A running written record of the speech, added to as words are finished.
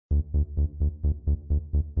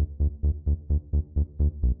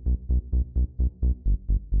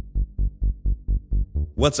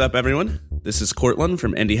What's up, everyone? This is Cortland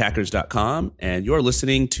from IndieHackers.com, and you're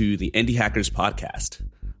listening to the Indie Hackers Podcast.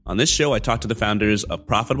 On this show, I talk to the founders of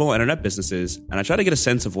profitable internet businesses, and I try to get a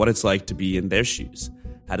sense of what it's like to be in their shoes.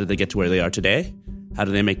 How did they get to where they are today? How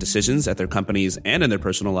do they make decisions at their companies and in their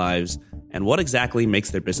personal lives? And what exactly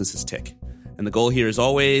makes their businesses tick? And the goal here, as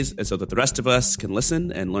always, is so that the rest of us can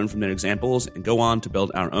listen and learn from their examples and go on to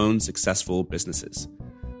build our own successful businesses.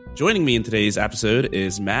 Joining me in today's episode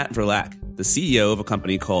is Matt Verlaque, the CEO of a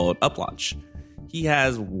company called UpLaunch. He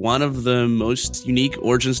has one of the most unique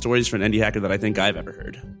origin stories for an indie hacker that I think I've ever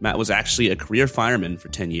heard. Matt was actually a career fireman for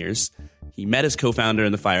 10 years. He met his co-founder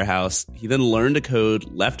in the firehouse. He then learned to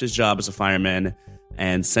code, left his job as a fireman,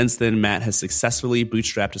 and since then, Matt has successfully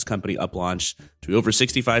bootstrapped his company UpLaunch to over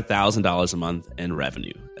 $65,000 a month in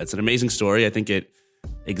revenue. That's an amazing story. I think it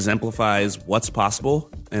exemplifies what's possible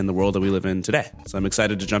in the world that we live in today. So I'm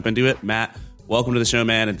excited to jump into it. Matt, welcome to the show,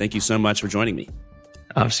 man, and thank you so much for joining me.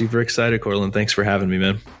 I'm super excited, Cortland. Thanks for having me,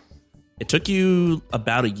 man. It took you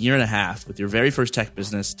about a year and a half with your very first tech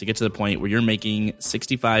business to get to the point where you're making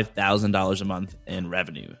 $65,000 a month in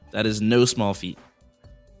revenue. That is no small feat.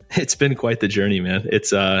 It's been quite the journey, man. It's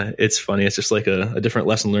funny. It's just like a different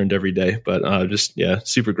lesson learned every day, but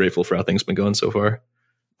super grateful for how things been going so far.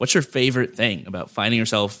 What's your favorite thing about finding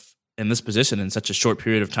yourself in this position in such a short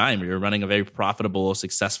period of time where you're running a very profitable,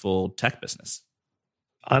 successful tech business?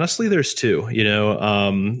 Honestly, there's two,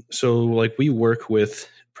 so like we work with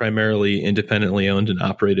primarily independently owned and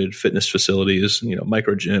operated fitness facilities,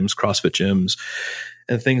 micro gyms, CrossFit gyms,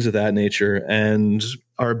 and things of that nature. And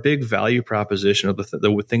our big value proposition of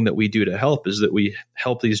the thing that we do to help is that we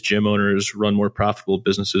help these gym owners run more profitable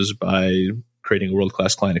businesses by creating a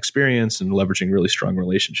world-class client experience and leveraging really strong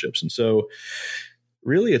relationships. And so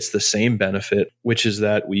really it's the same benefit, which is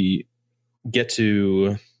that we get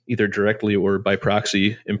to either directly or by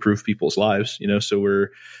proxy improve people's lives. So we're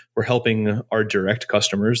helping our direct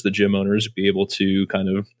customers, the gym owners, be able to kind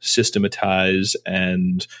of systematize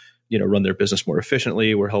and run their business more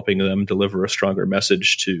efficiently. We're helping them deliver a stronger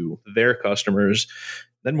message to their customers.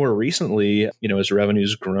 Then more recently, as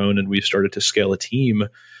revenue's grown and we've started to scale a team,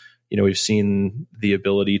 we've seen the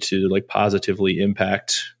ability to positively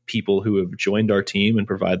impact people who have joined our team and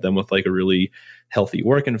provide them with a really healthy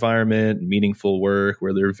work environment, meaningful work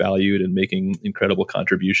where they're valued and making incredible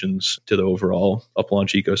contributions to the overall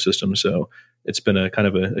UpLaunch ecosystem. So it's been a kind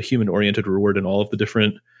of a human-oriented reward in all of the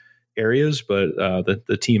different areas, but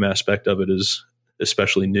the team aspect of it is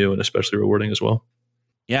especially new and especially rewarding as well.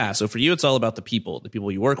 Yeah. So for you, it's all about the people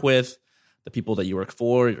you work with, the people that you work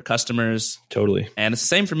for, your customers. Totally. And it's the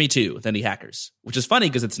same for me too with Indie Hackers, which is funny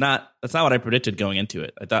because that's not what I predicted going into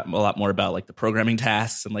it. I thought a lot more about the programming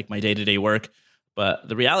tasks and my day-to-day work. But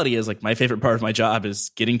the reality is my favorite part of my job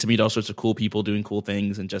is getting to meet all sorts of cool people doing cool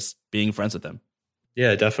things and just being friends with them.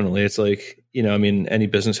 Yeah, definitely. It's any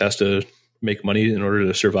business has to make money in order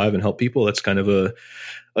to survive and help people. That's kind of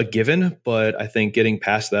a given. But I think getting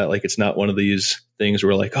past that, it's not one of these things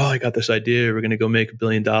where oh, I got this idea, we're going to go make $1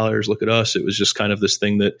 billion. Look at us. It was just kind of this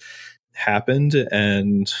thing that happened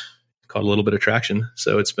and caught a little bit of traction.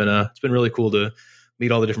 So it's been really cool to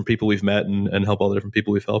meet all the different people we've met and help all the different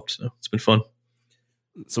people we've helped. So it's been fun.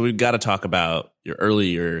 So we've got to talk about your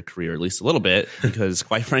earlier career, at least a little bit, because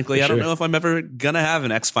quite frankly, Sure. I don't know if I'm ever going to have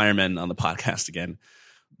an ex-fireman on the podcast again.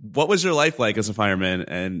 What was your life like as a fireman,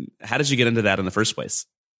 and how did you get into that in the first place?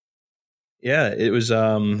 Yeah, it was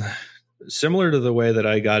similar to the way that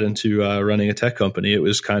I got into running a tech company. It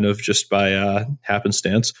was kind of just by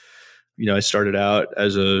happenstance. I started out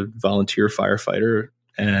as a volunteer firefighter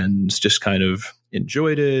and just kind of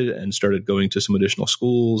enjoyed it and started going to some additional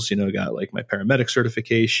schools, got my paramedic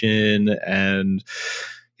certification and,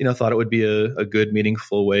 thought it would be a good,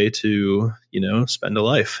 meaningful way to, spend a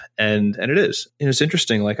life. And it is. And it's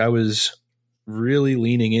interesting. I was really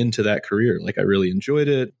leaning into that career. I really enjoyed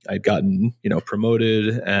it. I'd gotten,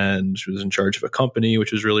 promoted and was in charge of a company,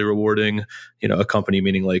 which was really rewarding, a company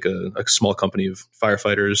meaning a small company of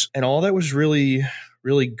firefighters. And all that was really,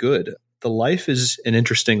 really good. The life is an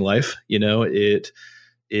interesting life. It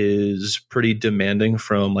is pretty demanding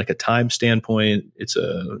from a time standpoint.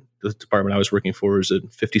 The department I was working for is a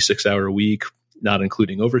 56-hour week, not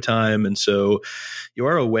including overtime. And so you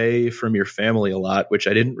are away from your family a lot, which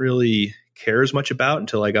I didn't really care as much about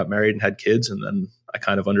until I got married and had kids. And then I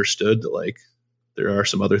kind of understood that there are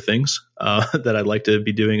some other things that I'd like to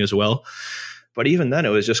be doing as well. But even then it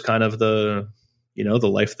was just kind of the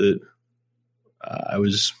life that I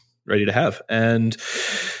was ready to have. And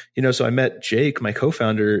So I met Jake, my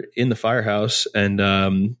co-founder, in the firehouse,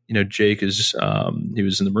 and Jake is he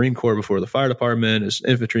was in the Marine Corps before the fire department as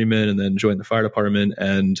an infantryman, and then joined the fire department.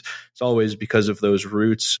 And it's always, because of those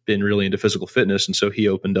roots, been really into physical fitness. And so he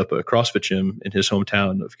opened up a CrossFit gym in his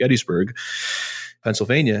hometown of Gettysburg,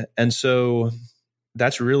 Pennsylvania. And so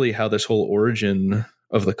that's really how this whole origin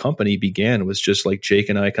of the company began, was just like Jake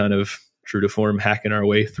and I kind of true to form hacking our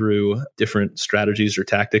way through different strategies or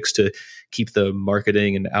tactics to keep the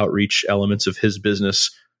marketing and outreach elements of his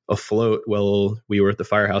business afloat while we were at the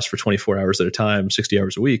firehouse for 24 hours at a time, 60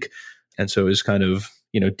 hours a week. And so it was kind of,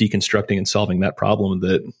 deconstructing and solving that problem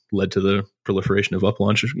that led to the proliferation of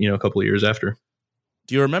UpLaunch, a couple of years after.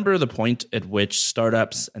 Do you remember the point at which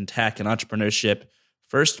startups and tech and entrepreneurship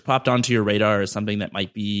first popped onto your radar as something that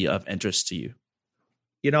might be of interest to you?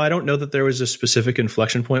 I don't know that there was a specific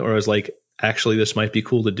inflection point where I was like, actually, this might be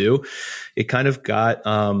cool to do. It kind of got,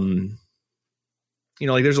 there's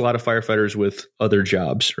a lot of firefighters with other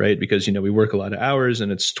jobs, right? Because, we work a lot of hours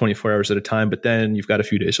and it's 24 hours at a time, but then you've got a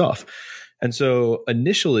few days off. And so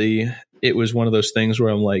initially it was one of those things where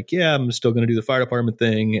I'm like, yeah, I'm still going to do the fire department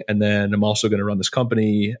thing. And then I'm also going to run this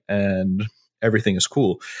company and everything is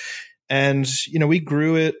cool. And, we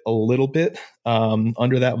grew it a little bit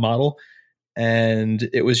under that model. And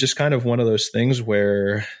it was just kind of one of those things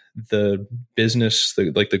where the business,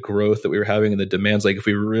 the growth that we were having and the demands, like if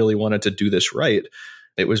we really wanted to do this right,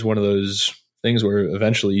 it was one of those things where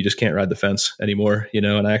eventually you just can't ride the fence anymore,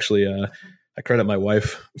 and I actually, I credit my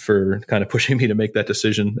wife for kind of pushing me to make that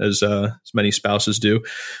decision, as many spouses do,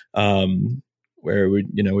 where we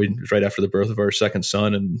was right after the birth of our second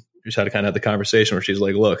son, and we just had to kind of have the conversation where she's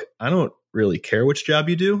like, look, I don't really care which job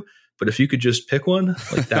you do, but if you could just pick one,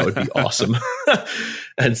 like that would be awesome.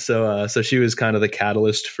 And so she was kind of the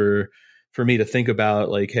catalyst for me to think about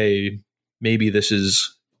like, hey, maybe this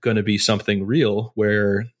is going to be something real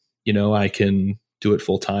where, I can do it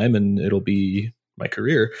full time and it'll be my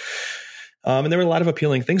career. And there were a lot of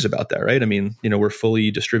appealing things about that, right? I mean, we're a fully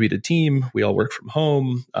distributed team. We all work from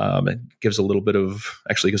home. It gives a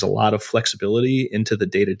lot of flexibility into the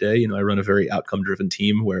day to day. I run a very outcome driven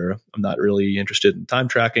team where I'm not really interested in time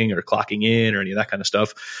tracking or clocking in or any of that kind of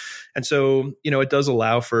stuff. And so, it does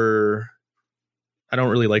allow for, I don't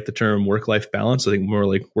really like the term work-life balance. I think more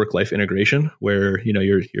like work-life integration, where,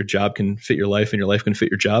 your job can fit your life and your life can fit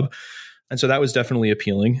your job. And so that was definitely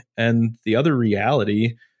appealing. And the other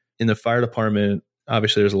reality in the fire department,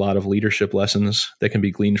 obviously there's a lot of leadership lessons that can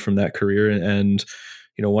be gleaned from that career. And,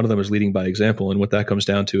 one of them is leading by example. And what that comes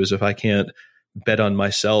down to is if I can't bet on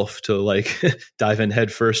myself to like dive in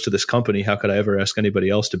head first to this company, how could I ever ask anybody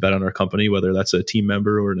else to bet on our company, whether that's a team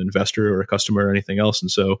member or an investor or a customer or anything else? And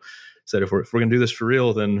so said, if we're going to do this for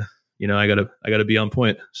real, then, I gotta be on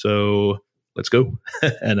point. So let's go.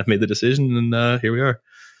 And I've made the decision and here we are.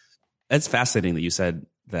 It's fascinating that you said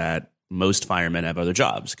that most firemen have other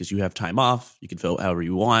jobs because you have time off. You can feel however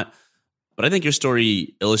you want. But I think your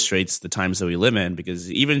story illustrates the times that we live in,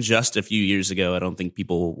 because even just a few years ago, I don't think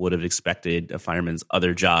people would have expected a fireman's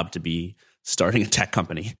other job to be starting a tech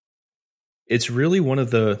company. It's really one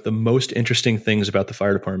of the most interesting things about the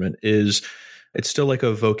fire department is it's still like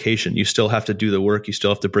a vocation. You still have to do the work. You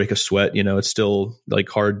still have to break a sweat. It's still like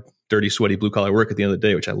hard, dirty, sweaty, blue collar work at the end of the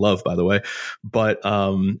day, which I love, by the way. But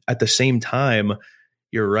at the same time,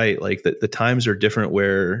 you're right. Like the times are different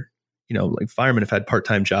where, like firemen have had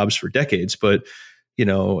part-time jobs for decades, but,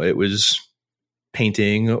 it was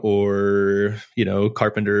painting or,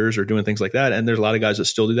 carpenters or doing things like that. And there's a lot of guys that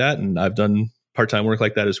still do that. And I've done part-time work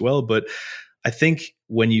like that as well. But I think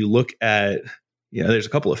when you look at, there's a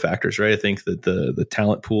couple of factors, right? I think that the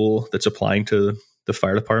talent pool that's applying to the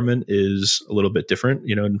fire department is a little bit different,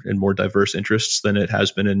 and more diverse interests than it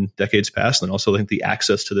has been in decades past. And also I think the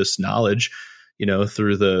access to this knowledge,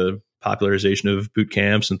 through the popularization of boot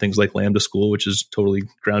camps and things like Lambda School, which is totally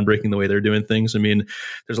groundbreaking the way they're doing things. I mean,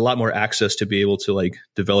 there's a lot more access to be able to like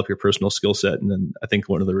develop your personal skill set. And then I think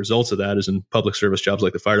one of the results of that is in public service jobs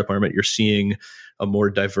like the fire department, you're seeing a more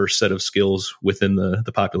diverse set of skills within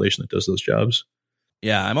the population that does those jobs.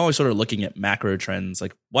 Yeah, I'm always sort of looking at macro trends,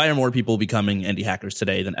 like why are more people becoming indie hackers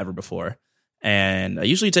today than ever before? And I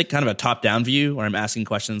usually take kind of a top-down view where I'm asking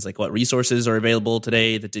questions like what resources are available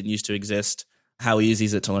today that didn't used to exist? How easy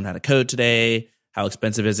is it to learn how to code today? How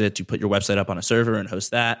expensive is it to put your website up on a server and host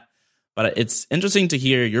that? But it's interesting to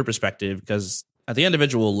hear your perspective because at the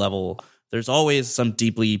individual level, there's always some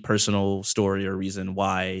deeply personal story or reason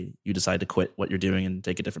why you decide to quit what you're doing and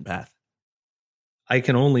take a different path. I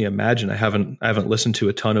can only imagine. I haven't listened to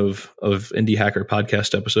a ton of Indie Hacker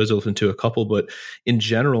podcast episodes. I've listened to a couple, but in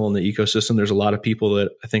general in the ecosystem, there's a lot of people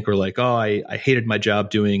that I think are like, oh, I hated my job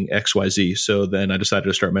doing XYZ. So then I decided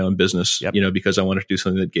to start my own business, because I wanted to do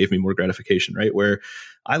something that gave me more gratification, right? Where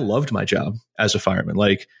I loved my job as a fireman.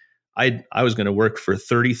 Like I was going to work for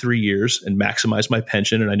 33 years and maximize my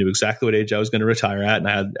pension. And I knew exactly what age I was going to retire at. And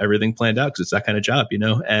I had everything planned out because it's that kind of job,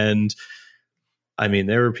 And I mean,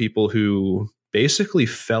 there were people who basically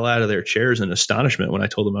fell out of their chairs in astonishment when I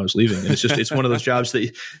told them I was leaving. And it's one of those jobs that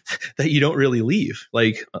you don't really leave.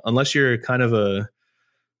 Like, unless you're kind of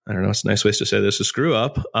I don't know, it's a nice way to say this, a screw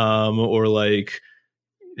up, or like,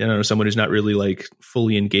 someone who's not really like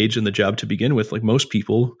fully engaged in the job to begin with. Like most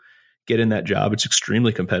people get in that job. It's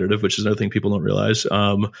extremely competitive, which is another thing people don't realize.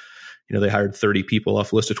 They hired 30 people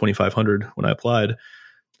off a list of 2,500 when I applied.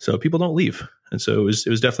 So people don't leave. And so it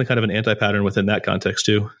was definitely kind of an anti-pattern within that context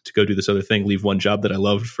too, to go do this other thing, leave one job that I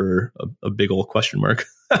loved for a big old question mark,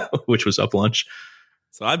 which was UpLaunch.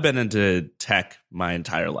 So I've been into tech my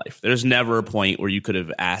entire life. There's never a point where you could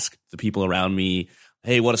have asked the people around me,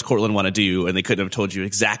 hey, what does Courtland want to do? And they couldn't have told you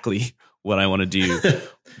exactly what I want to do.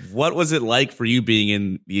 What was it like for you being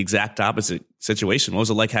in the exact opposite situation? What was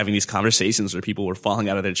it like having these conversations where people were falling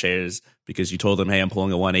out of their chairs because you told them, hey, I'm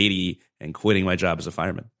pulling a 180 and quitting my job as a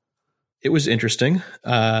fireman? It was interesting,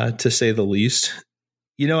 to say the least.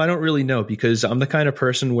 I don't really know, because I'm the kind of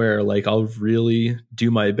person where like I'll really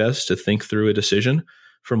do my best to think through a decision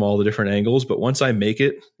from all the different angles. But once I make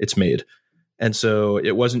it, it's made. And so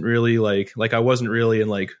it wasn't really like I wasn't really in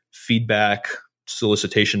like feedback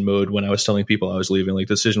solicitation mode when I was telling people I was leaving. Like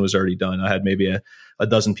the decision was already done. I had maybe a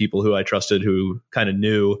dozen people who I trusted who kind of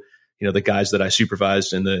knew, the guys that I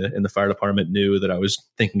supervised in the fire department knew that I was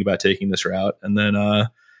thinking about taking this route. And then, I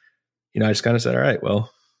just kind of said, all right,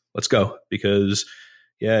 well, let's go, because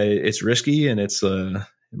it's risky and it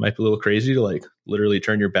might be a little crazy to like literally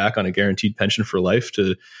turn your back on a guaranteed pension for life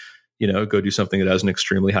to, go do something that has an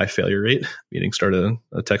extremely high failure rate, meaning start a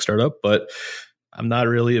tech startup. But I'm not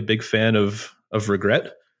really a big fan of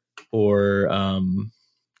regret or,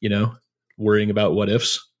 worrying about what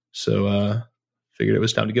ifs. So, figured it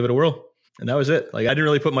was time to give it a whirl, and that was it. Like I didn't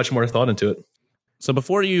really put much more thought into it. So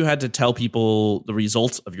before you had to tell people the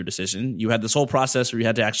results of your decision, you had this whole process where you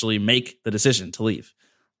had to actually make the decision to leave.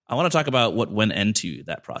 I want to talk about what went into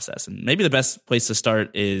that process. And maybe the best place to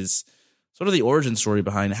start is sort of the origin story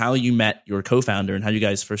behind how you met your co-founder and how you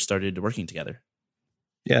guys first started working together.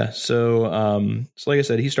 Yeah. So like I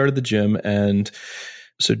said, he started the gym. And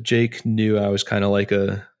so Jake knew I was kind of like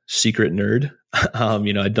a secret nerd.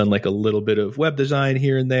 I'd done like a little bit of web design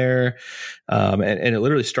here and there. And it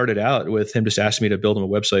literally started out with him just asking me to build him a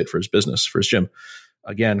website for his business, for his gym.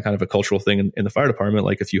 Again, kind of a cultural thing in the fire department.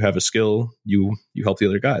 Like if you have a skill, you help the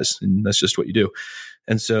other guys, and that's just what you do.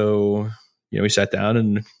 And so, we sat down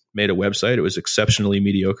and made a website. It was exceptionally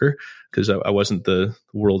mediocre because I wasn't the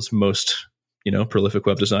world's most, prolific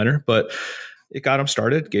web designer, but it got him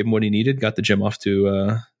started, gave him what he needed, got the gym off to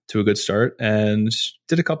a good start, and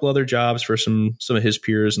did a couple other jobs for some of his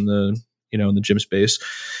peers in the gym space.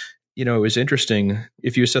 It was interesting.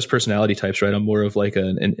 If you assess personality types, right, I'm more of like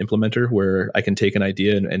an implementer where I can take an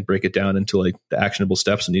idea and break it down into like the actionable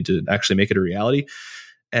steps and need to actually make it a reality.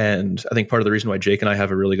 And I think part of the reason why Jake and I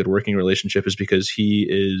have a really good working relationship is because he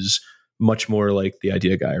is much more like the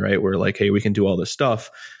idea guy, right? Where like, hey, we can do all this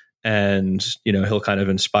stuff. And, he'll kind of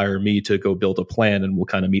inspire me to go build a plan, and we'll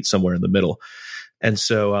kind of meet somewhere in the middle. And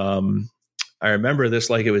so I remember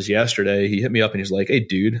this like it was yesterday. He hit me up and he's like, hey,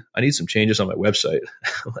 dude, I need some changes on my website.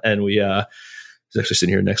 And he's actually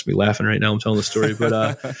sitting here next to me laughing right now. I'm telling the story.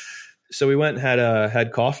 But so we went and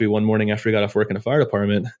had coffee one morning after we got off work in a fire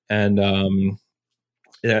department. And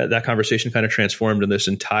that conversation kind of transformed in this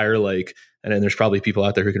entire like, and there's probably people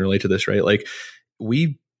out there who can relate to this, right? Like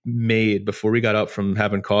we made, before we got up from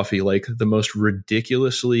having coffee, like the most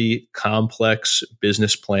ridiculously complex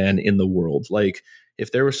business plan in the world. Like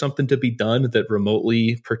if there was something to be done that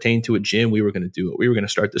remotely pertained to a gym, we were going to do it. We were going to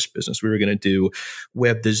start this business. We were going to do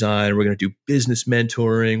web design. We're going to do business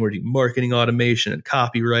mentoring. We're doing marketing automation and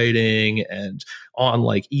copywriting and on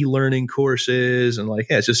like e-learning courses. And like,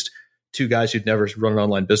 it's just two guys who'd never run an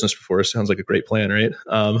online business before. It sounds like a great plan, right?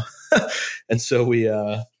 And so we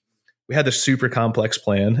had this super complex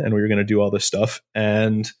plan, and we were going to do all this stuff.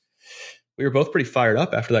 And we were both pretty fired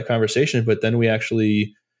up after that conversation, but then we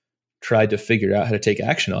actually tried to figure out how to take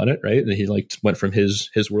action on it. Right. And he like went from his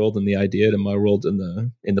world and the idea to my world in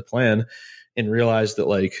the plan, and realized that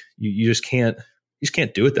like, you just can't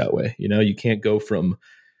do it that way. You can't go from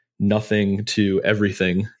nothing to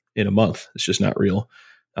everything in a month. It's just not real.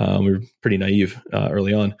 We were pretty naive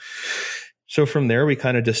early on. So from there, we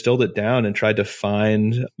kind of distilled it down and tried to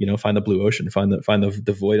find the blue ocean, find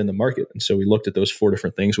the void in the market. And so we looked at those 4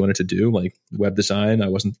 different things we wanted to do, like web design. I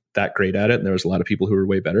wasn't that great at it, and there was a lot of people who were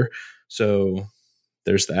way better. So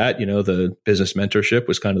there's that. The business mentorship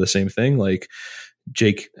was kind of the same thing. Like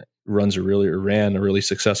Jake ran a really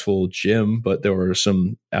successful gym, but there were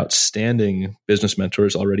some outstanding business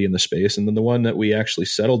mentors already in the space. And then the one that we actually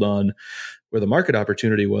settled on, where the market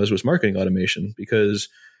opportunity was marketing automation, because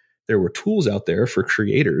there were tools out there for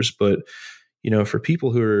creators, but for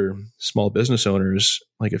people who are small business owners,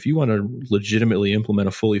 like if you want to legitimately implement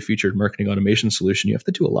a fully featured marketing automation solution, you have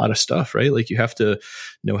to do a lot of stuff, right? Like you have to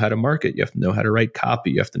know how to market, you have to know how to write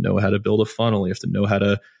copy, you have to know how to build a funnel, you have to know how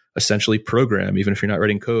to essentially program. Even if you're not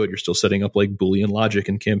writing code, you're still setting up like Boolean logic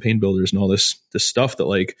and campaign builders and all this stuff that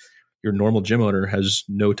like your normal gym owner has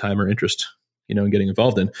no time or interest, in getting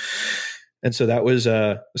involved in. And so that was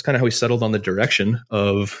kind of how we settled on the direction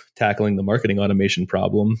of tackling the marketing automation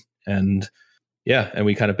problem. And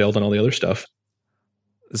we kind of bailed on all the other stuff.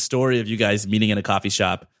 The story of you guys meeting in a coffee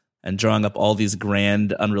shop and drawing up all these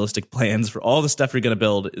grand, unrealistic plans for all the stuff you're going to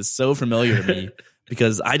build is so familiar to me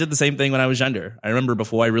because I did the same thing when I was younger. I remember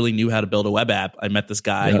before I really knew how to build a web app, I met this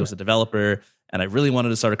guy who was a developer, and I really wanted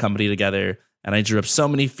to start a company together. And I drew up so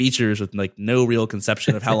many features with like no real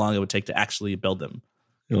conception of how long it would take to actually build them.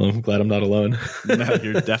 Well, I'm glad I'm not alone. No,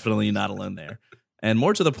 you're definitely not alone there. And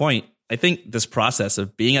more to the point, I think this process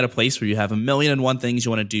of being at a place where you have 1,000,001 things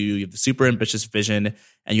you want to do, you have the super ambitious vision,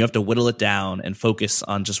 and you have to whittle it down and focus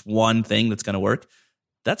on just one thing that's going to work,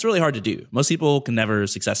 that's really hard to do. Most people can never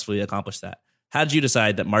successfully accomplish that. How did you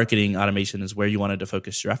decide that marketing automation is where you wanted to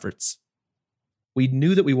focus your efforts? We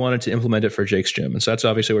knew that we wanted to implement it for Jake's gym. And so that's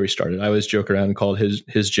obviously where we started. I always joke around and called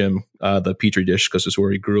his gym the Petri dish because it's where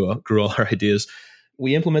we grew all our ideas.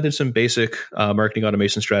 We implemented some basic marketing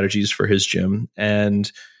automation strategies for his gym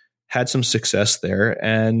and had some success there.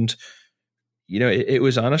 And, it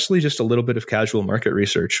was honestly just a little bit of casual market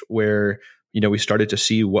research where, we started to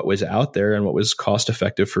see what was out there and what was cost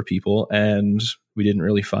effective for people. And we didn't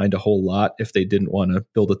really find a whole lot if they didn't want to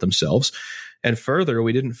build it themselves. And further,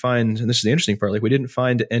 we didn't find, and this is the interesting part, like we didn't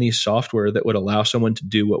find any software that would allow someone to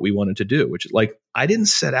do what we wanted to do, which is like, I didn't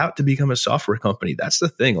set out to become a software company. That's the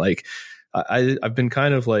thing. Like, I've been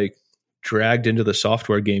kind of like dragged into the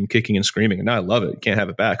software game kicking and screaming, and now I love it. Can't have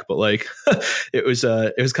it back. But like it was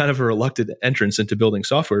kind of a reluctant entrance into building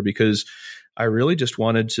software because I really just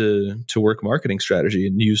wanted to work marketing strategy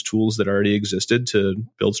and use tools that already existed to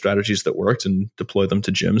build strategies that worked and deploy them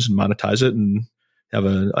to gyms and monetize it and have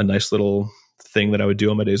a nice little thing that I would do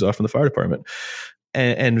on my days off in the fire department.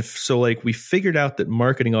 And so like we figured out that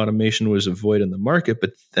marketing automation was a void in the market.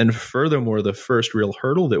 But then furthermore, the first real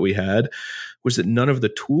hurdle that we had was that none of the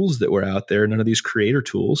tools that were out there, none of these creator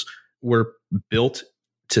tools were built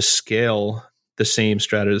to scale the same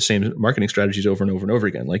marketing strategies over and over and over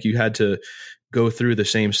again. Like you had to go through the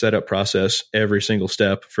same setup process every single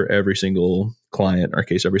step for every single client, in our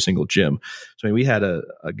case, every single gym. So I mean, we had a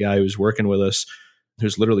guy who was working with us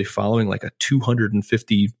who's literally following like a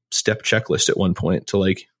 250 step checklist at one point to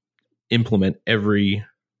like implement every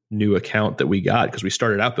new account that we got, because we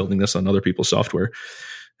started out building this on other people's software,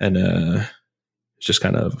 and it's just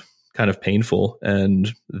kind of painful.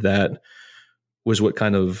 And that was what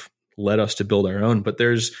kind of led us to build our own. But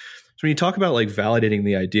so when you talk about like validating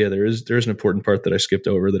the idea, there's an important part that I skipped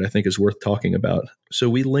over that I think is worth talking about. So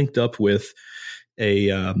we linked up with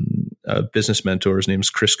a business mentor. His name's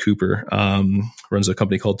Chris Cooper, runs a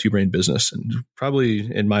company called Two Brain Business, and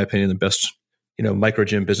probably, in my opinion, the best, micro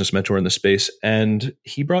gym business mentor in the space. And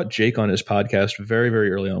he brought Jake on his podcast very,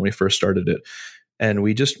 very early on when we first started it. And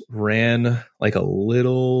we just ran like a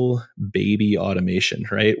little baby automation,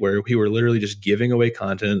 right? Where we were literally just giving away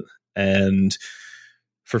content and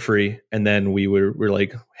for free. And then we're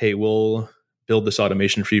like, hey, we'll build this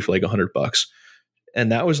automation for you for like $100.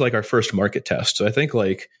 And that was like our first market test. So I think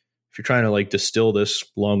like if you're trying to like distill this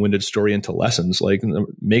long-winded story into lessons, like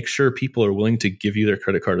make sure people are willing to give you their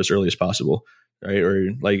credit card as early as possible, right?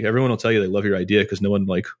 Or like everyone will tell you they love your idea because no one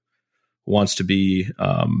like wants to be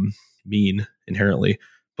mean inherently.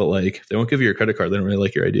 But like if they won't give you your credit card, they don't really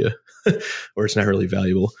like your idea or it's not really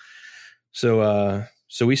valuable.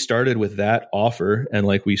 So we started with that offer and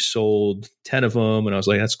like we sold 10 of them and I was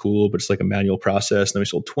like, that's cool, but it's like a manual process. And then we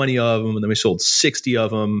sold 20 of them and then we sold 60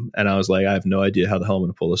 of them. And I was like, I have no idea how the hell I'm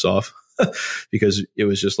going to pull this off because it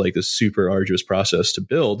was just like this super arduous process to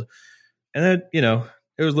build. And then,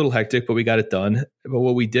 it was a little hectic, but we got it done. But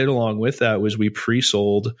what we did along with that was we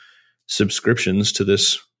pre-sold subscriptions to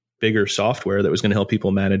this bigger software that was going to help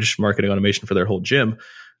people manage marketing automation for their whole gym.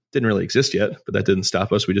 didn't really exist yet, but that didn't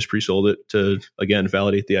stop us. We just pre-sold it to, again,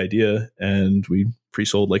 validate the idea. And we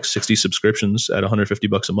pre-sold like 60 subscriptions at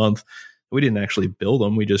 $150 a month. We didn't actually build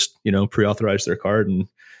them. We just, pre-authorized their card,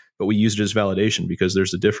 but we used it as validation, because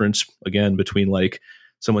there's a difference, again, between like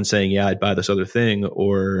someone saying, yeah, I'd buy this other thing,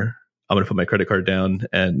 or I'm going to put my credit card down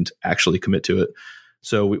and actually commit to it.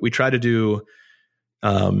 So we try to do,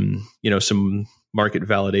 some market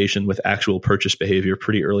validation with actual purchase behavior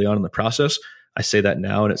pretty early on in the process. I say that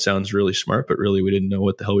now and it sounds really smart, but really we didn't know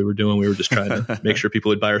what the hell we were doing. We were just trying to make sure people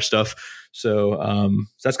would buy our stuff. So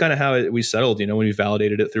that's kind of how we settled, when we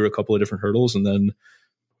validated it through a couple of different hurdles, and then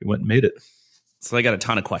we went and made it. So I got a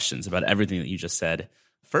ton of questions about everything that you just said.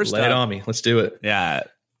 First Lay it on me. Let's do it. Yeah.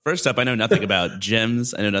 First up, I know nothing about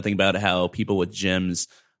gyms. I know nothing about how people with gyms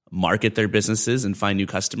market their businesses and find new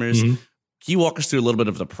customers. Mm-hmm. Can you walk us through a little bit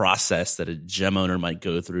of the process that a gym owner might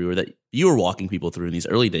go through, or that you were walking people through in these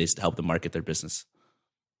early days to help them market their business?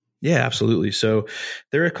 Yeah, absolutely. So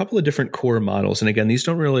there are a couple of different core models. And again, these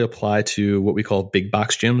don't really apply to what we call big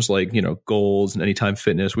box gyms like, Gold's and Anytime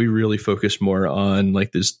Fitness. We really focus more on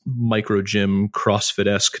like this micro gym,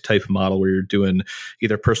 CrossFit-esque type model where you're doing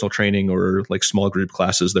either personal training or like small group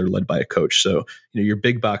classes that are led by a coach. So, your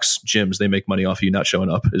big box gyms, they make money off you not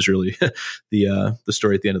showing up is really the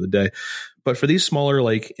story at the end of the day. But for these smaller,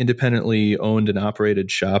 like independently owned and operated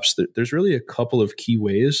shops, there's really a couple of key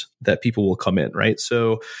ways that people will come in, right?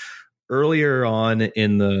 So earlier on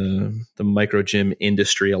in the micro gym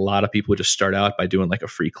industry, a lot of people would just start out by doing like a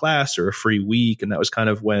free class or a free week. And that was kind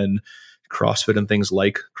of when CrossFit and things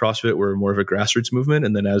like CrossFit were more of a grassroots movement.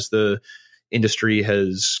 And then as the industry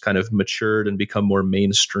has kind of matured and become more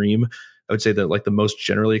mainstream, I would say that like the most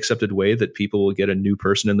generally accepted way that people will get a new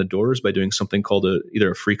person in the door is by doing something called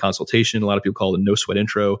either a free consultation. A lot of people call it a no sweat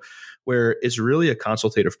intro, where it's really a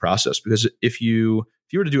consultative process. Because if you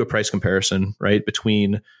were to do a price comparison, right,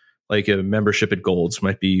 between like a membership at Gold's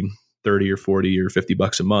might be 30 or 40 or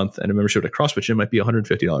 $50 a month, and a membership at CrossFit Gym might be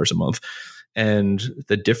 $150 a month. And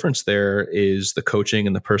the difference there is the coaching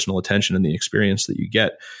and the personal attention and the experience that you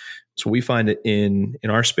get. So we find it in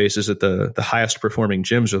our space is that the highest performing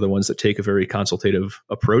gyms are the ones that take a very consultative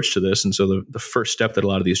approach to this. And so the first step that a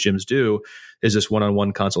lot of these gyms do is this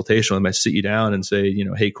one-on-one consultation. They might sit you down and say,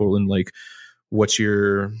 hey, Cortland, like, what's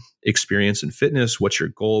your experience in fitness? What's your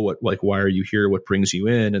goal? Why are you here? What brings you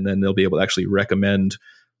in? And then they'll be able to actually recommend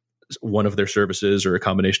one of their services or a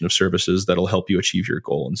combination of services that'll help you achieve your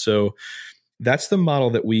goal. And so that's the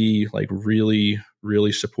model that we like really,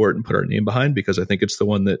 really support and put our name behind, because I think it's the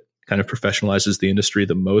one that kind of professionalizes the industry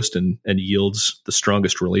the most and yields the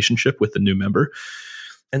strongest relationship with the new member.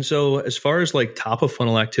 And so as far as like top of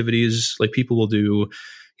funnel activities, like people will do,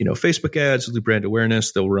 Facebook ads, they'll do brand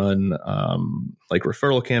awareness. They'll run like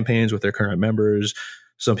referral campaigns with their current members.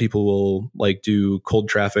 Some people will like do cold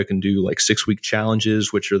traffic and do like 6-week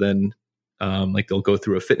challenges, which are then like they'll go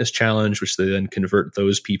through a fitness challenge, which they then convert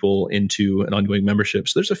those people into an ongoing membership.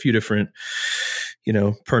 So there's a few different,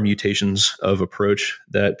 permutations of approach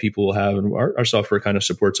that people will have. And our software kind of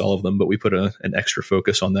supports all of them, but we put an extra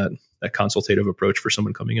focus on that consultative approach for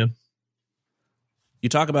someone coming in. You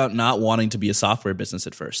talk about not wanting to be a software business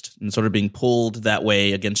at first and sort of being pulled that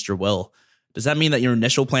way against your will. Does that mean that your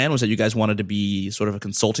initial plan was that you guys wanted to be sort of a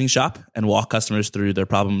consulting shop and walk customers through their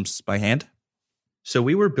problems by hand? So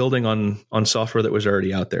we were building on software that was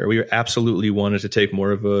already out there. We absolutely wanted to take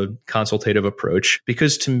more of a consultative approach,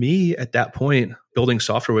 because to me at that point, building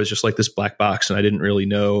software was just like this black box and I didn't really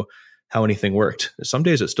know how anything worked. Some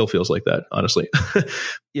days it still feels like that, honestly.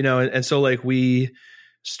 And so like we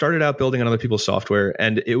started out building on other people's software,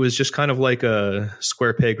 and it was just kind of like a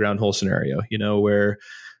square peg round hole scenario, where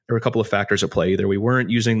there were a couple of factors at play. Either we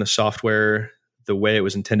weren't using the software the way it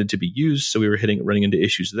was intended to be used, so we were running into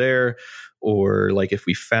issues there, or like if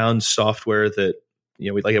we found software that,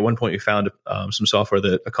 we like at one point we found some software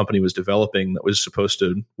that a company was developing that was supposed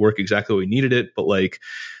to work exactly what we needed it, but like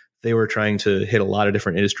they were trying to hit a lot of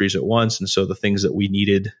different industries at once. And so the things that we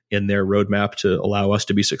needed in their roadmap to allow us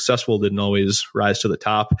to be successful didn't always rise to the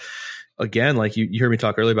top. Again, like you heard me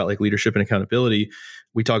talk earlier about like leadership and accountability.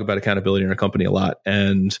 We talk about accountability in our company a lot.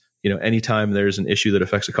 And, anytime there's an issue that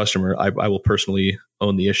affects a customer, I will personally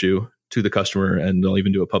own the issue to the customer, and I'll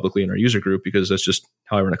even do it publicly in our user group, because that's just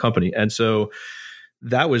how I run a company. And so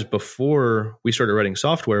that was before we started writing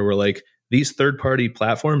software, where like these third-party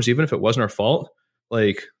platforms, even if it wasn't our fault,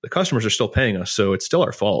 like the customers are still paying us. So it's still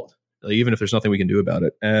our fault, like, even if there's nothing we can do about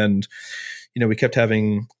it. And, we kept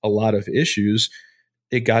having a lot of issues.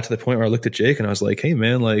 It got to the point where I looked at Jake and I was like, hey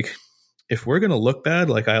man, like if we're going to look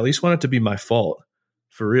bad, like I at least want it to be my fault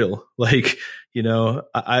for real. Like,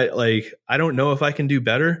 I don't know if I can do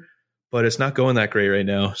better, but it's not going that great right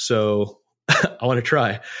now. So I want to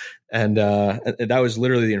try. And that was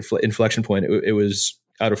literally the inflection point. It was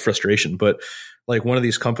out of frustration. But like one of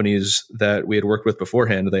these companies that we had worked with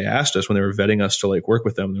beforehand, they asked us when they were vetting us to like work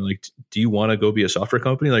with them, they're like, do you want to go be a software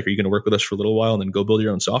company? Like, are you going to work with us for a little while and then go build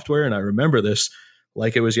your own software? And I remember this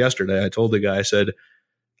like it was yesterday. I told the guy, I said,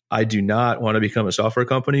 I do not want to become a software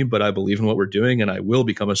company, but I believe in what we're doing and I will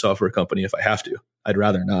become a software company if I have to. I'd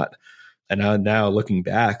rather not. And now looking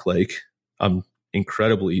back, like I'm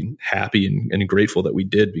incredibly happy and grateful that we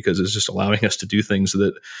did, because it's just allowing us to do things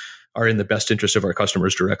that are in the best interest of our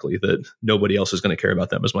customers directly, that nobody else is going to care about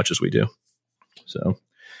them as much as we do. So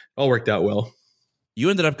all worked out well. You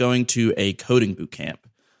ended up going to a coding boot camp.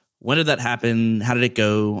 When did that happen? How did it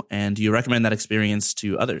go? And do you recommend that experience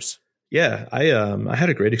to others? Yeah, I had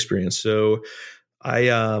a great experience. So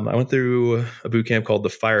I went through a boot camp called the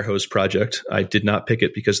Firehose Project. I did not pick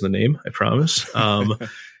it because of the name, I promise.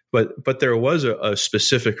 But there was a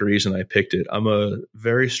specific reason I picked it. I'm a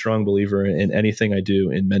very strong believer in anything I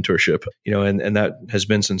do in mentorship, and that has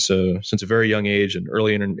been since a very young age and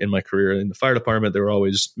early in my career. In the fire department, there were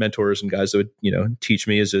always mentors and guys that would, teach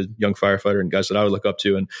me as a young firefighter, and guys that I would look up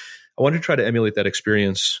to. And I wanted to try to emulate that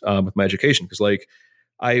experience with my education, because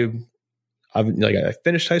I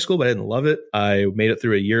finished high school, but I didn't love it. I made it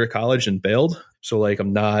through a year of college and bailed. So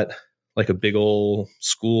I'm not like a big old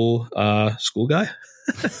school guy,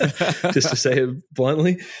 just to say it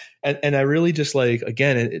bluntly. And I really just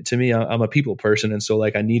again, to me, I'm a people person. And so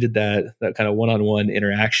I needed that kind of one-on-one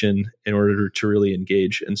interaction in order to really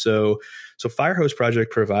engage. And so Firehose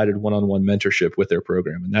Project provided one-on-one mentorship with their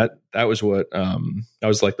program. And that was what, that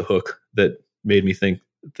was like the hook that made me think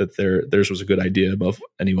that theirs was a good idea above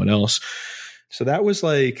anyone else. So that was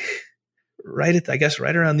right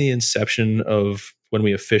around the inception of when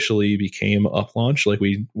we officially became UpLaunch.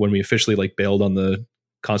 When we officially bailed on the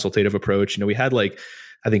consultative approach, we had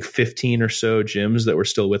I think 15 or so gyms that were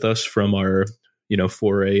still with us from our,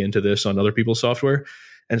 foray into this on other people's software.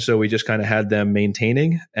 And so we just kind of had them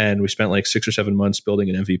maintaining, and we spent 6 or 7 months building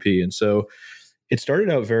an MVP. And so it started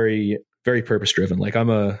out very, very purpose driven.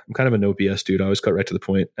 I'm kind of a no BS dude. I always cut right to the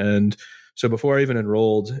point. And so before I even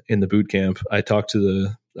enrolled in the boot camp, I talked to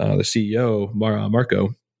the CEO,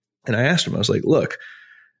 Marco, and I asked him, I was like, look,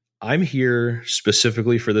 I'm here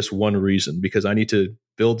specifically for this one reason, because I need to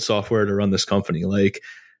build software to run this company.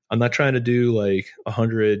 I'm not trying to do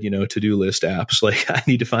 100, to-do list apps. I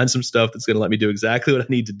need to find some stuff that's going to let me do exactly what I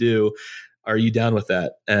need to do. Are you down with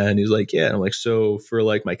that? And he's like, yeah. And I'm like, so for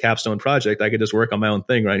my capstone project, I could just work on my own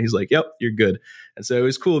thing, right? And he's like, yep, you're good. And so it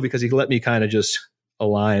was cool because he let me kind of just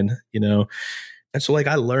align, And so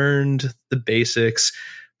I learned the basics,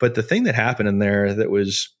 but the thing that happened in there that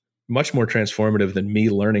was much more transformative than me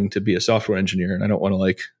learning to be a software engineer. And I don't want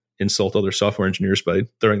to insult other software engineers by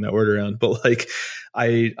throwing that word around, but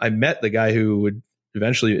I met the guy who would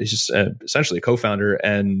eventually is just essentially a co-founder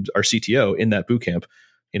and our CTO in that boot camp,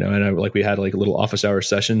 and we had little office hour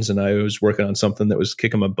sessions, and I was working on something that was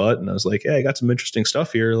kicking my butt. And I was like, hey, I got some interesting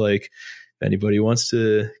stuff here. If anybody wants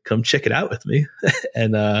to come check it out with me.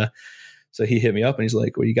 And, so he hit me up and he's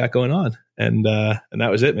like, what do you got going on? And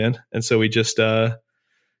that was it, man. And so we just,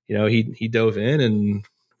 he dove in and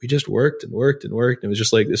we just worked and worked and worked. And it was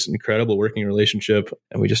just this incredible working relationship.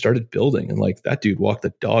 And we just started building. And that dude walked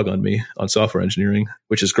the dog on me on software engineering,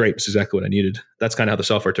 which is great. It's exactly what I needed. That's kind of how the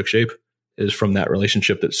software took shape, is from that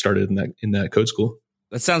relationship that started in that code school.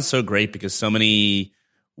 That sounds so great, because so many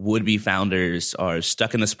would-be founders are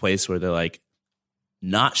stuck in this place where they're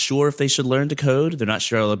not sure if they should learn to code. They're not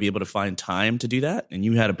sure they'll be able to find time to do that. And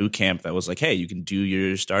you had a boot camp that was hey, you can do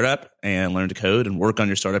your startup and learn to code and work on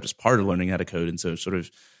your startup as part of learning how to code. And so it sort of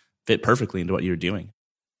fit perfectly into what you were doing.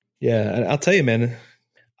 Yeah. And I'll tell you, man,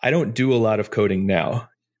 I don't do a lot of coding now.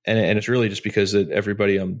 And it's really just because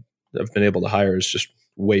everybody I've been able to hire is just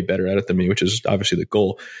way better at it than me, which is obviously the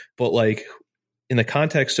goal. But in the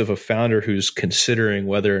context of a founder who's considering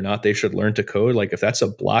whether or not they should learn to code, if that's a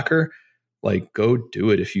blocker, go do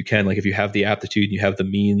it if you can. If you have the aptitude and you have the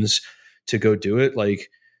means to go do it,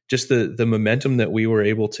 just the momentum that we were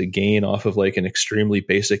able to gain off of an extremely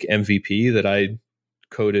basic MVP that I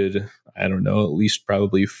coded, I don't know, at least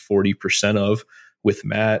probably 40% of, with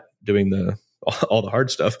Matt doing all the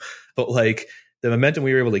hard stuff. But the momentum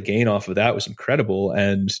we were able to gain off of that was incredible.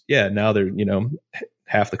 And yeah, now they're,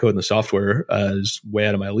 half the code in the software is way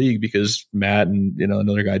out of my league, because Matt and,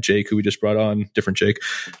 another guy, Jake, who we just brought on, different Jake,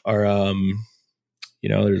 are,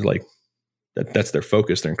 there's that's their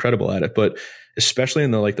focus. They're incredible at it. But especially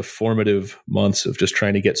in the formative months of just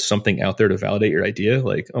trying to get something out there to validate your idea,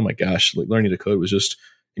 oh my gosh, learning to code was just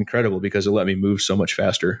incredible, because it let me move so much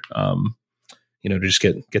faster. to just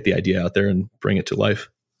get the idea out there and bring it to life.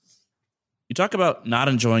 You talk about not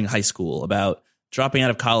enjoying high school, about dropping out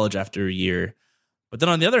of college after a year. But then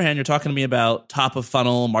on the other hand, you're talking to me about top of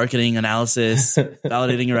funnel marketing analysis,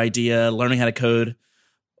 validating your idea, learning how to code.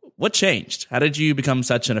 What changed? How did you become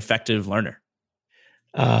such an effective learner?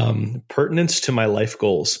 Pertinence to my life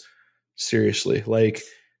goals. Seriously. Like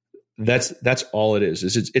that's all it is.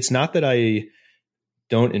 It's not that I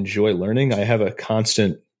don't enjoy learning. I have a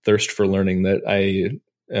constant thirst for learning that I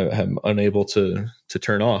am unable to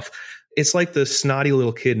turn off. It's like the snotty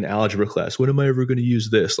little kid in algebra class. When am I ever going to use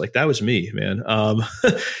this? Like that was me, man.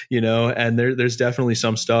 And there's definitely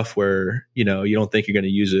some stuff where, you don't think you're going to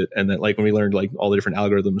use it. And then like when we learned like all the different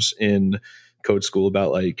algorithms in code school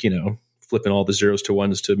about like, flipping all the zeros to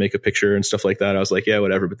ones to make a picture and stuff like that, I was like, yeah,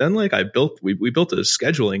 whatever. But then like we built a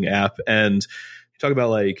scheduling app, and talk about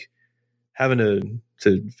like having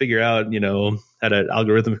to figure out, how to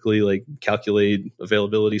algorithmically like calculate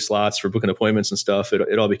availability slots for booking appointments and stuff.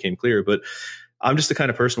 It all became clear. But I'm just the kind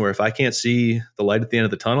of person where if I can't see the light at the end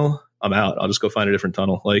of the tunnel, I'm out. I'll just go find a different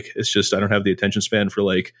tunnel. Like it's just, I don't have the attention span for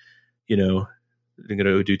like, I'm going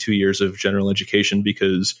to do 2 years of general education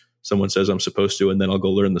because someone says I'm supposed to, and then I'll go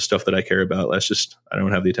learn the stuff that I care about. I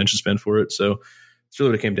don't have the attention span for it. So it's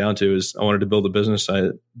really what it came down to is I wanted to build a business.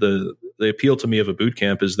 The appeal to me of a boot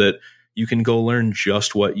camp is that you can go learn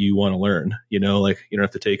just what you want to learn. Like you don't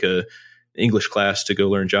have to take a English class to go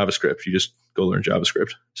learn JavaScript. You just go learn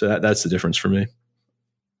JavaScript. So that's the difference for me.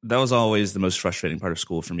 That was always the most frustrating part of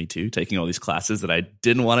school for me too, taking all these classes that I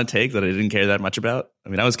didn't want to take, that I didn't care that much about. I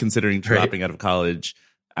mean, I was considering dropping out of college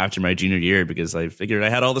after my junior year because I figured I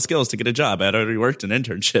had all the skills to get a job. I had already worked an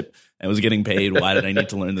internship and was getting paid. Why did I need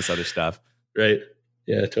to learn this other stuff? Right.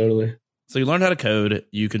 Yeah, totally. So you learned how to code.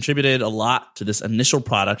 You contributed a lot to this initial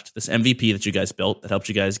product, this MVP that you guys built that helped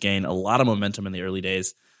you guys gain a lot of momentum in the early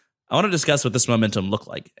days. I want to discuss what this momentum looked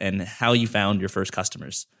like and how you found your first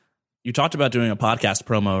customers. You talked about doing a podcast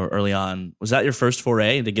promo early on. Was that your first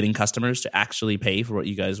foray into getting customers to actually pay for what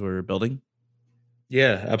you guys were building?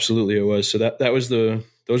 Yeah, absolutely it was. So those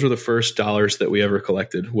were the first dollars that we ever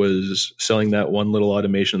collected, was selling that one little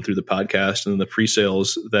automation through the podcast and the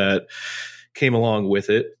pre-sales that came along with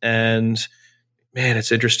it. And man,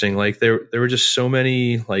 it's interesting. Like there were just so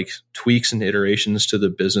many like tweaks and iterations to the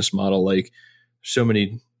business model, like so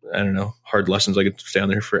many, I don't know, hard lessons. I could stay on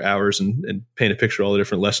there for hours and paint a picture of all the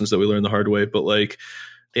different lessons that we learned the hard way. But like,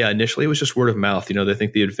 yeah, initially it was just word of mouth. I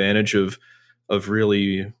think the advantage of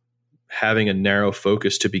really having a narrow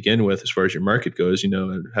focus to begin with, as far as your market goes,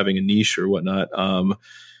 having a niche or whatnot,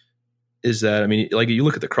 is that, I mean, like you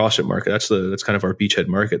look at the CrossFit market, that's kind of our beachhead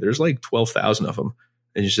market. There's like 12,000 of them.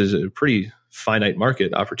 And it's just a pretty finite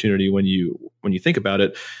market opportunity when you think about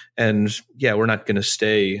it. And yeah, we're not going to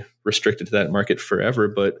stay restricted to that market forever.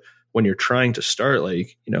 But when you're trying to start,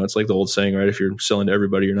 like, it's like the old saying, right? If you're selling to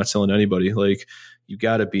everybody, you're not selling to anybody. Like you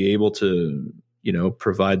got to be able to,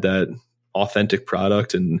 provide that authentic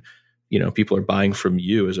product, and, people are buying from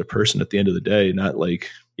you as a person at the end of the day, not like,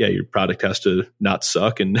 yeah, your product has to not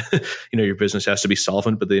suck and, your business has to be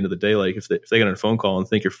solvent. But at the end of the day, like if they get on a phone call and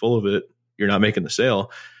think you're full of it, you're not making the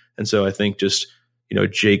sale. And so I think just,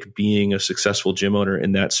 Jake being a successful gym owner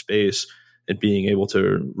in that space and being able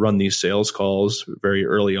to run these sales calls very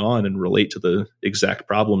early on and relate to the exact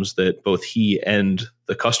problems that both he and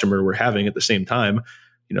the customer were having at the same time,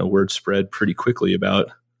 word spread pretty quickly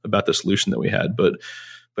about the solution that we had. But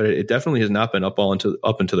it definitely has not been up and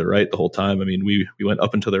to the right the whole time. I mean, we went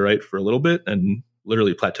up and to the right for a little bit and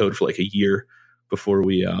literally plateaued for like a year before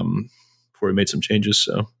we made some changes.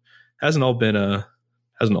 So hasn't all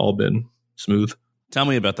been smooth. Tell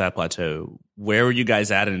me about that plateau. Where were you guys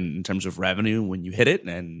at in terms of revenue when you hit it,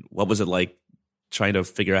 and what was it like trying to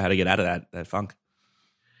figure out how to get out of that funk?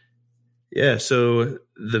 Yeah, so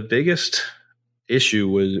the biggest issue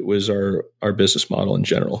was our business model in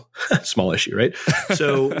general. Small issue, right?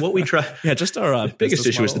 So what we try, just our biggest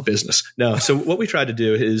issue model. is the business. No, so what we tried to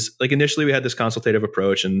do is, like, initially we had this consultative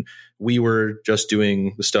approach, and we were just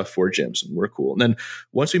doing the stuff for gyms, and we're cool. And then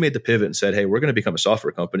once we made the pivot and said, hey, we're going to become a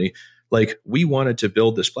software company, like we wanted to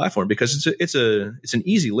build this platform because it's an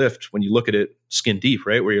easy lift when you look at it skin deep,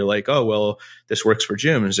 right? Where you're like, oh, well, this works for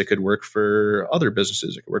gyms. It could work for other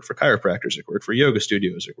businesses. It could work for chiropractors. It could work for yoga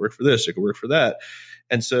studios. It could work for this. It could work for that.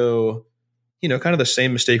 And so, kind of the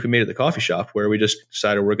same mistake we made at the coffee shop, where we just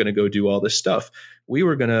decided we're going to go do all this stuff. We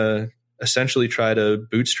were going to essentially try to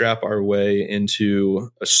bootstrap our way into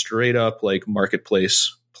a straight up like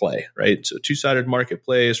marketplace play, right? So two-sided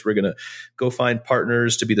marketplace. We're going to go find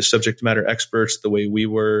partners to be the subject matter experts the way we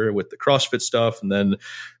were with the CrossFit stuff. And then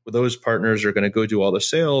with those partners are going to go do all the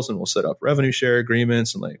sales, and we'll set up revenue share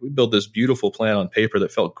agreements. And like, we built this beautiful plan on paper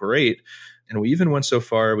that felt great. And we even went so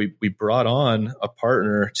far, we brought on a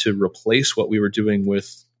partner to replace what we were doing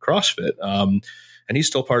with CrossFit. And he's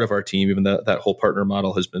still part of our team, even though that whole partner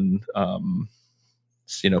model has been,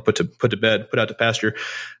 put out to pasture.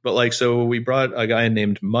 But like, so we brought a guy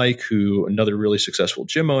named Mike, who another really successful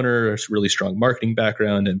gym owner, really strong marketing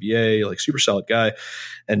background, MBA, like super solid guy,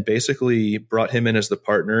 and basically brought him in as the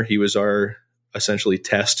partner. He was our essentially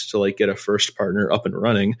test to like get a first partner up and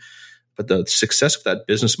running. But the success of that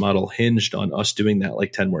business model hinged on us doing that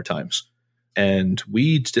like 10 more times. And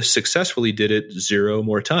we just successfully did it 0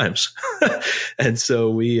 more times. And so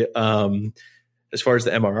we, as far as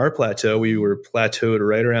the MRR plateau, we were plateaued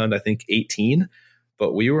right around, I think, 18,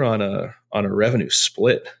 but we were on a revenue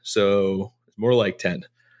split. So more like 10.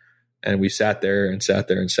 And we sat there and sat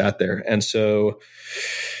there and sat there. And so,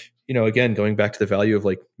 again, going back to the value of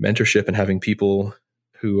like mentorship and having people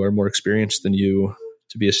who are more experienced than you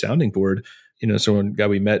to be a sounding board. So one guy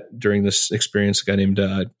we met during this experience, a guy named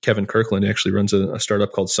Kevin Kirkland, actually runs a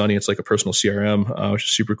startup called Sunny. It's like a personal CRM, which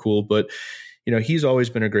is super cool. But, he's always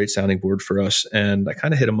been a great sounding board for us. And I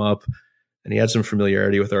kind of hit him up, and he had some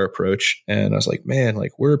familiarity with our approach. And I was like, man,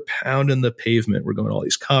 like, we're pounding the pavement. We're going to all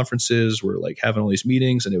these conferences. We're like having all these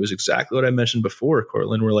meetings. And it was exactly what I mentioned before,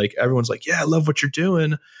 Cortland. We're like, everyone's like, yeah, I love what you're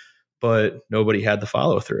doing. But nobody had the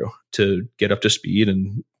follow through to get up to speed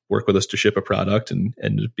and work with us to ship a product and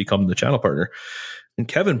become the channel partner. And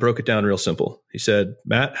Kevin broke it down real simple. He said,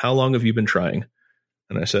 Matt, how long have you been trying?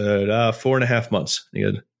 And I said, 4.5 months. And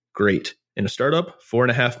he said, great. In a startup,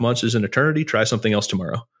 4.5 months is an eternity. Try something else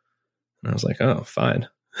tomorrow. And I was like, oh, fine.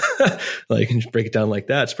 Like, you just break it down like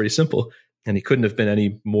that. It's pretty simple. And he couldn't have been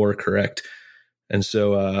any more correct. And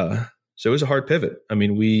so it was a hard pivot. I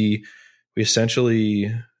mean, we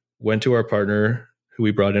essentially went to our partner, who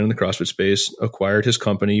we brought in the CrossFit space, acquired his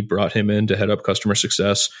company, brought him in to head up customer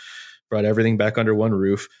success, brought everything back under one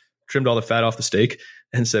roof, trimmed all the fat off the steak,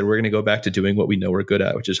 and said, we're going to go back to doing what we know we're good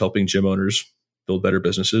at, which is helping gym owners build better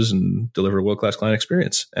businesses and deliver a world-class client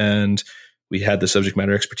experience. And we had the subject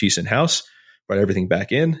matter expertise in-house, brought everything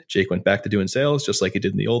back in. Jake went back to doing sales just like he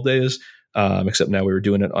did in the old days, except now we were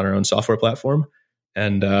doing it on our own software platform.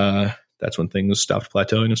 And that's when things stopped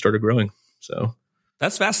plateauing and started growing. So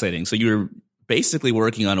that's fascinating. So you were basically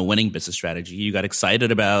working on a winning business strategy. You got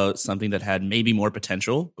excited about something that had maybe more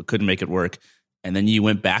potential, but couldn't make it work. And then you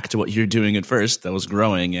went back to what you're doing at first that was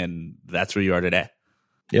growing, and that's where you are today.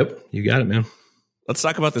 Yep. You got it, man. Let's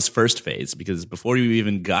talk about this first phase, because before you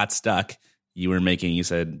even got stuck, you were making, you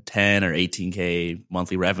said 10 or 18K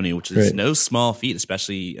monthly revenue, which is no small feat,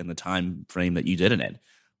 especially in the time frame that you did it in.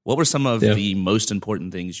 What were some of the most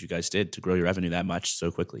important things you guys did to grow your revenue that much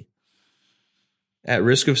so quickly? At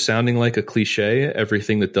risk of sounding like a cliche,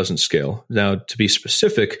 everything that doesn't scale. Now, to be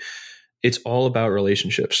specific, it's all about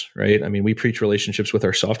relationships, right? I mean, we preach relationships with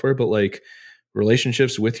our software, but like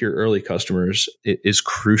relationships with your early customers is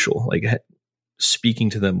crucial. Like speaking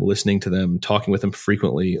to them, listening to them, talking with them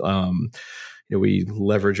frequently. We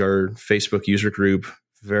leverage our Facebook user group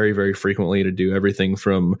very, very frequently to do everything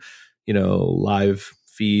from, live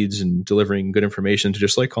feeds and delivering good information to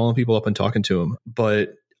just like calling people up and talking to them.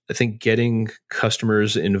 But I think getting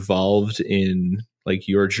customers involved in like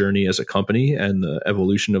your journey as a company and the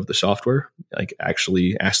evolution of the software, like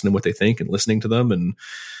actually asking them what they think and listening to them and,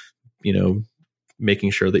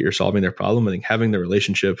 making sure that you're solving their problem. I think having the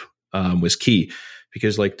relationship was key,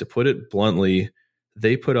 because like, to put it bluntly,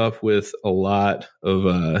 they put up with a lot of,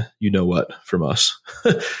 from us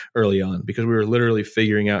early on, because we were literally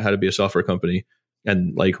figuring out how to be a software company.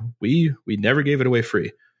 And like, we never gave it away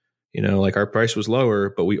free. Like our price was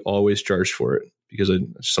lower, but we always charged for it because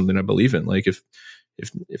it's something I believe in. Like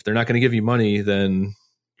if they're not going to give you money, then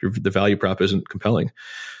the value prop isn't compelling.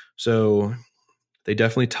 So they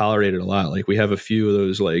definitely tolerated a lot. Like we have a few of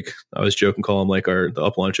those, like I was joking, call them like the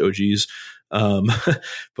UpLaunch OGs.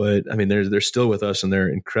 But I mean, they're still with us and they're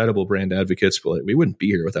incredible brand advocates, but like, we wouldn't be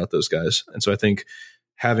here without those guys. And so I think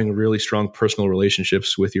having really strong personal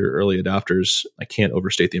relationships with your early adopters, I can't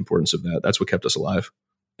overstate the importance of that. That's what kept us alive.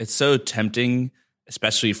 It's so tempting,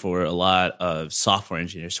 especially for a lot of software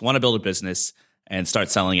engineers who want to build a business and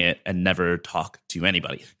start selling it and never talk to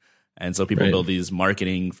anybody. And so people build these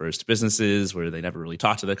marketing first businesses where they never really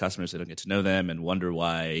talk to their customers. They don't get to know them and wonder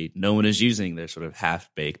why no one is using their sort of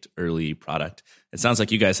half-baked early product. It sounds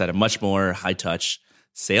like you guys had a much more high-touch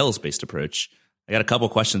sales-based approach. I got a couple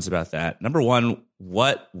questions about that. Number one,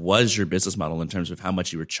 what was your business model in terms of how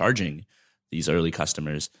much you were charging these early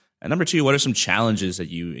customers? And number two, what are some challenges that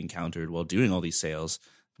you encountered while doing all these sales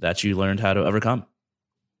that you learned how to overcome?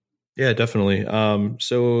 Yeah, definitely.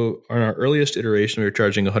 So on our earliest iteration, we were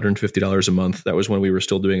charging $150 a month. That was when we were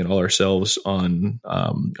still doing it all ourselves on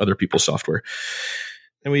other people's software.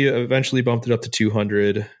 And we eventually bumped it up to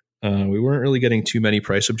 200. We weren't really getting too many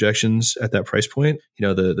price objections at that price point. You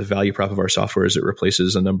know, the value prop of our software is it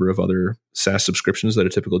replaces a number of other SaaS subscriptions that a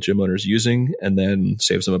typical gym owner is using and then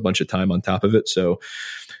saves them a bunch of time on top of it. So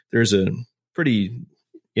there's a pretty,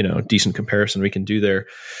 decent comparison we can do there.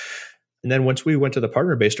 And then once we went to the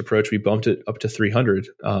partner-based approach, we bumped it up to 300.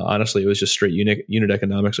 Honestly, it was just straight unit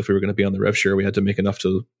economics. If we were going to be on the rev share, we had to make enough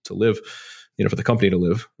to live, for the company to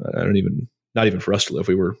live. Not even for us to live.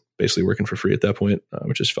 We were basically working for free at that point,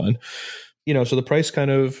 which is fun. So the price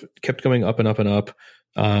kind of kept going up and up and up.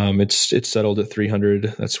 It's settled at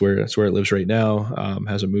 300. That's where it lives right now.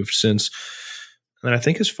 Hasn't moved since. And I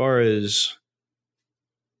think as far as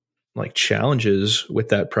like challenges with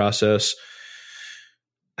that process,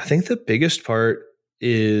 I think the biggest part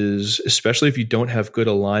is, especially if you don't have good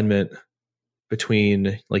alignment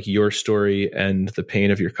between like your story and the pain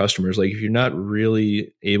of your customers, like if you're not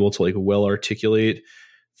really able to like well articulate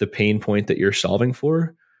the pain point that you're solving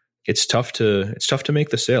for, it's tough to make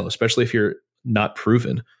the sale, especially if you're not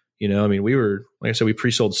proven. We were, like I said, we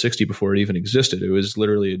pre-sold 60 before it even existed. It was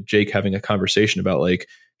literally Jake having a conversation about like,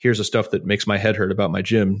 here's the stuff that makes my head hurt about my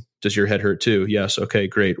gym. Does your head hurt too? Yes. Okay,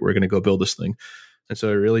 great. We're going to go build this thing. And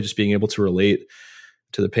so really just being able to relate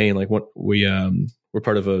to the pain, like what we're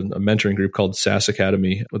part of a mentoring group called SaaS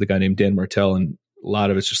Academy with a guy named Dan Martell. And a lot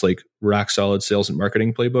of it's just like rock solid sales and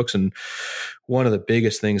marketing playbooks. And one of the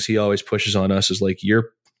biggest things he always pushes on us is like,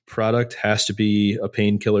 your product has to be a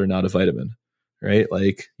painkiller, not a vitamin, right?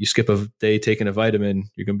 Like you skip a day taking a vitamin,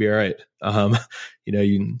 you're going to be all right.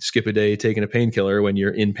 You skip a day taking a painkiller when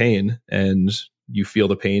you're in pain and you feel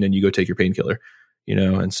the pain and you go take your painkiller,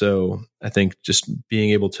 And so I think just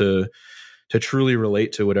being able to truly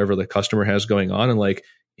relate to whatever the customer has going on. And like,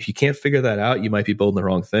 if you can't figure that out, you might be building the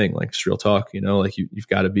wrong thing. Like just real talk, like you've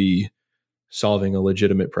got to be solving a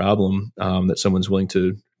legitimate problem that someone's willing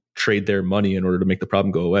to trade their money in order to make the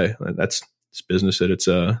problem go away. That's business at its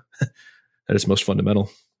most fundamental.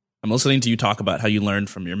 I'm listening to you talk about how you learned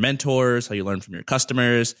from your mentors, how you learned from your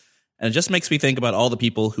customers. And it just makes me think about all the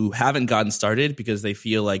people who haven't gotten started because they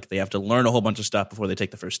feel like they have to learn a whole bunch of stuff before they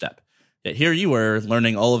take the first step. Yet here you were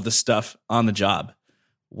learning all of this stuff on the job.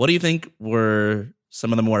 What do you think were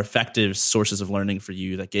some of the more effective sources of learning for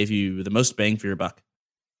you that gave you the most bang for your buck?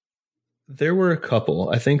 There were a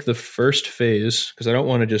couple. I think the first phase, because I don't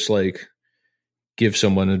want to just like give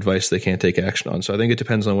someone advice they can't take action on. So I think it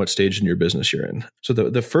depends on what stage in your business you're in. So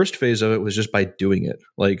the first phase of it was just by doing it,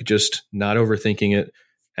 like just not overthinking it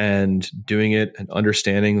and doing it and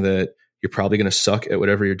understanding that you're probably going to suck at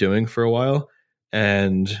whatever you're doing for a while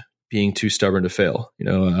and being too stubborn to fail.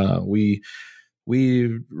 We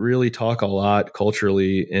really talk a lot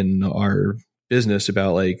culturally in our business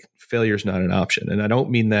about like failure is not an option. And I don't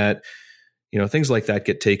mean that, things like that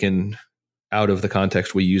get taken out of the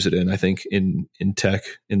context we use it in, I think in tech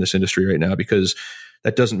in this industry right now, because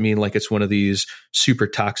that doesn't mean like it's one of these super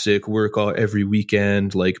toxic work all every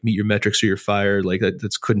weekend, like meet your metrics or you're fired. Like that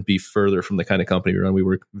couldn't be further from the kind of company we run. We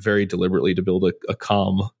work very deliberately to build a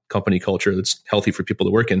calm company culture that's healthy for people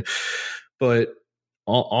to work in. But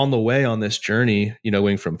on the way on this journey,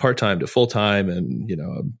 going from part-time to full-time and,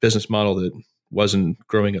 a business model that wasn't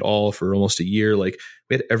growing at all for almost a year, like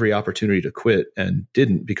we had every opportunity to quit and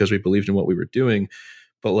didn't because we believed in what we were doing.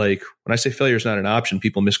 But like when I say failure is not an option,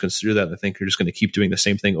 people misconstrue that. They think you're just going to keep doing the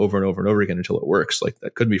same thing over and over and over again until it works. Like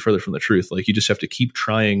that couldn't be further from the truth. Like you just have to keep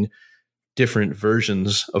trying different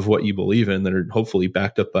versions of what you believe in that are hopefully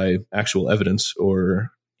backed up by actual evidence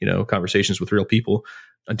or, conversations with real people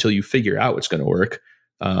until you figure out what's going to work.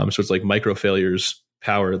 So it's like micro failures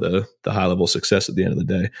power the high level success at the end of the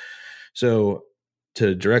day. So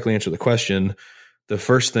to directly answer the question, the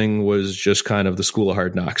first thing was just kind of the school of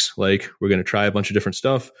hard knocks. Like we're going to try a bunch of different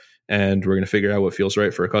stuff and we're going to figure out what feels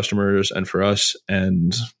right for our customers and for us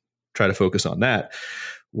and try to focus on that.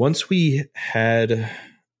 Once we had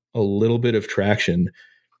a little bit of traction,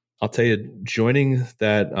 I'll tell you, joining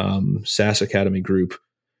that SaaS Academy group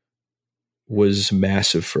was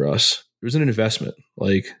massive for us. It was an investment.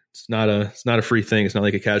 Like it's not a free thing. It's not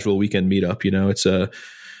like a casual weekend meetup. It's a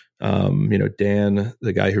Dan,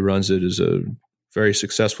 the guy who runs it, is a very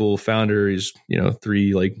successful founder. He's,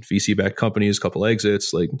 3 like VC backed companies, a couple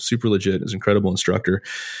exits, like super legit, is an incredible instructor.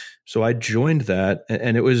 So I joined that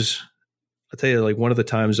and it was, I'll tell you, like one of the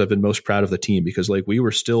times I've been most proud of the team because like we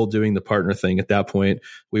were still doing the partner thing at that point.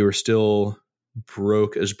 We were still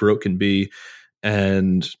broke as broke can be.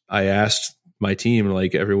 And I asked my team,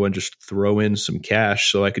 like, everyone just throw in some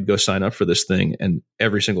cash so I could go sign up for this thing. And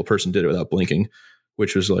every single person did it without blinking,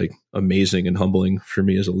 which was like amazing and humbling for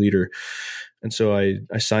me as a leader. And so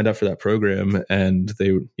I signed up for that program, and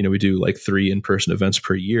they, we do like 3 in-person events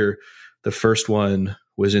per year. The first one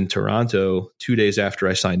was in Toronto 2 days after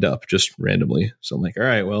I signed up, just randomly. So I'm like, all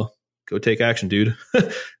right, well, go take action, dude.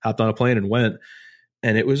 Hopped on a plane and went.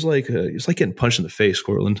 And it was like getting punched in the face,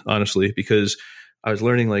 Cortland, honestly, because I was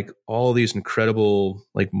learning like all these incredible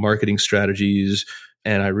like marketing strategies.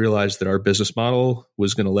 And I realized that our business model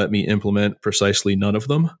was going to let me implement precisely none of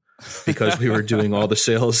them because we were doing all the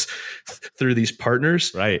sales through these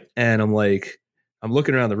partners. Right. And I'm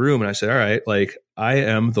looking around the room and I said, all right, like I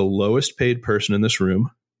am the lowest paid person in this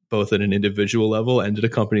room, both at an individual level and at a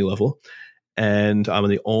company level. And I'm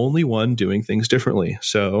the only one doing things differently.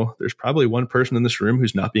 So there's probably one person in this room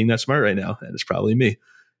who's not being that smart right now. And it's probably me.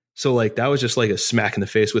 So like, that was just like a smack in the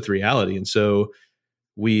face with reality. And so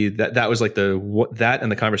that was like that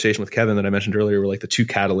and the conversation with Kevin that I mentioned earlier were like the 2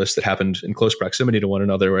 catalysts that happened in close proximity to one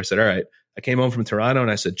another, where I said, all right, I came home from Toronto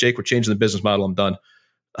and I said, Jake, we're changing the business model. I'm done.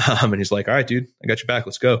 And he's like, all right, dude, I got your back.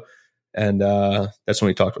 Let's go. And that's when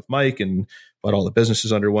we talked with Mike and brought all the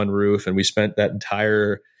businesses under one roof. And we spent that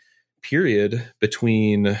entire period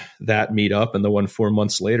between that meetup and the one 4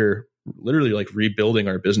 months later, literally like rebuilding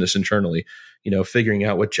our business internally, figuring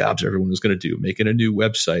out what jobs everyone was going to do, making a new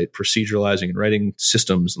website, proceduralizing and writing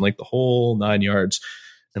systems and like the whole 9 yards.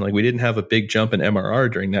 And like, we didn't have a big jump in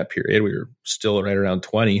MRR during that period. We were still right around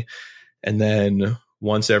 20. And then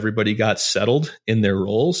once everybody got settled in their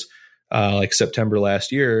roles, like September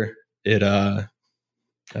last year, it, I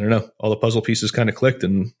don't know, all the puzzle pieces kind of clicked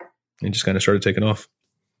and it just kind of started taking off.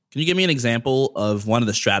 Can you give me an example of one of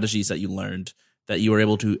the strategies that you learned that you were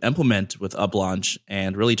able to implement with UpLaunch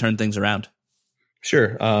and really turn things around?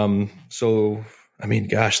 Sure. So, I mean,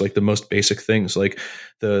 gosh, like the most basic things, like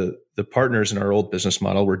the partners in our old business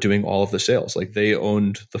model were doing all of the sales. Like they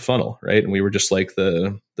owned the funnel, right? And we were just like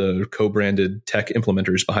the co-branded tech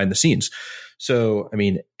implementers behind the scenes. So, I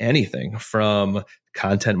mean, anything from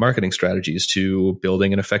content marketing strategies to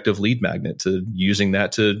building an effective lead magnet to using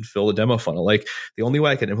that to fill the demo funnel. Like the only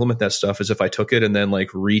way I could implement that stuff is if I took it and then like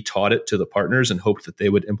retaught it to the partners and hoped that they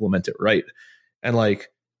would implement it right. And like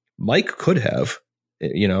Mike could have,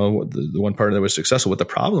 the one partner that was successful. But the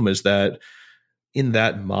problem is that in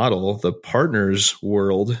that model, the partners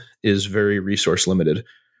world is very resource limited,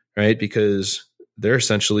 right? Because they're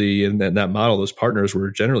essentially in that model, those partners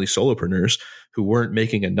were generally solopreneurs who weren't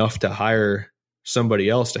making enough to hire somebody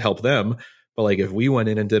else to help them. But like if we went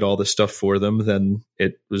in and did all this stuff for them, then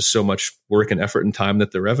it was so much work and effort and time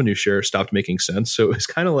that the revenue share stopped making sense. So it was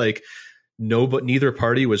kind of like neither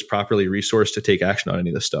party was properly resourced to take action on any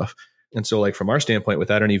of this stuff. And so like from our standpoint,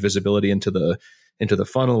 without any visibility into the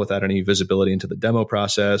funnel, without any visibility into the demo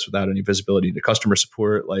process, without any visibility into customer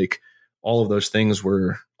support, like all of those things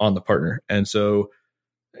were on the partner. And so,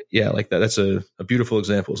 yeah, like that's a beautiful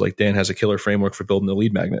example. It's like Dan has a killer framework for building the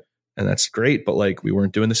lead magnet, and that's great. But like we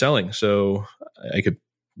weren't doing the selling, so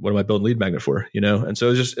what am I building lead magnet for? And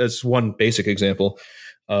so it's one basic example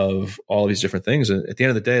of all of these different things. And at the end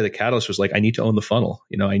of the day, the catalyst was like, I need to own the funnel.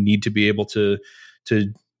 I need to be able to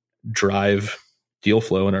drive deal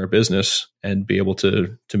flow in our business and be able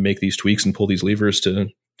to make these tweaks and pull these levers to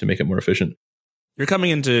make it more efficient. You're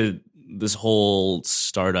coming into this whole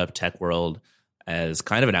startup tech world as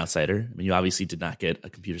kind of an outsider. I mean, you obviously did not get a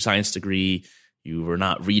computer science degree. You were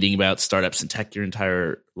not reading about startups and tech your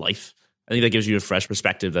entire life. I think that gives you a fresh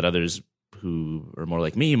perspective that others who are more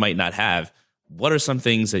like me might not have. What are some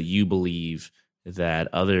things that you believe that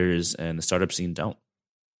others in the startup scene don't?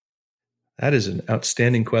 That is an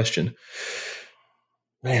outstanding question.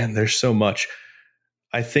 Man, there's so much.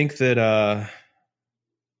 I think that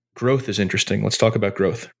growth is interesting. Let's talk about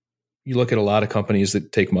growth. You look at a lot of companies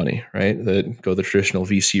that take money, right? That go the traditional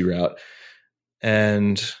VC route.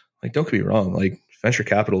 And like, don't get me wrong, like venture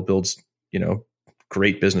capital builds,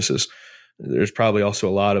 great businesses. There's probably also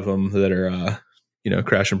a lot of them that are,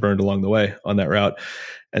 crash and burned along the way on that route.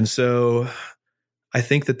 And so I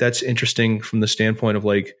think that that's interesting from the standpoint of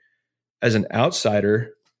like, as an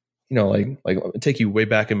outsider, like take you way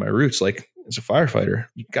back in my roots, like as a firefighter,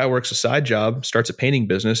 guy works a side job, starts a painting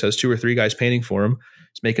business, has 2 or 3 guys painting for him,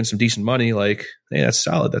 is making some decent money. Like, hey, that's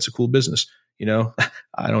solid. That's a cool business.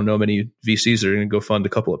 I don't know many VCs that are going to go fund a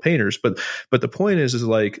couple of painters, but the point is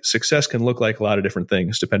like success can look like a lot of different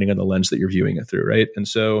things depending on the lens that you're viewing it through. Right. And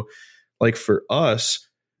so like for us,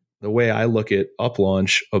 the way I look at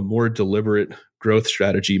UpLaunch, a more deliberate growth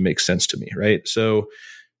strategy makes sense to me. Right. So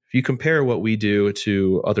if you compare what we do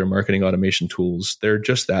to other marketing automation tools, they're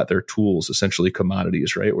just that. They're tools, essentially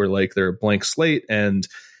commodities, right? Where like they're a blank slate and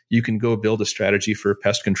you can go build a strategy for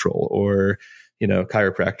pest control or,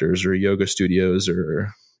 chiropractors or yoga studios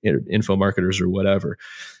or info marketers or whatever.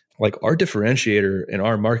 Like our differentiator in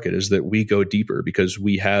our market is that we go deeper because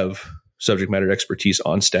we have subject matter expertise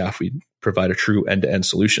on staff. We provide a true end-to-end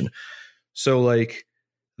solution. So like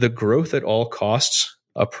the growth at all costs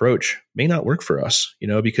approach may not work for us,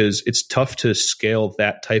 because it's tough to scale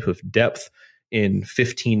that type of depth in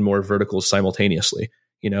 15 more verticals simultaneously,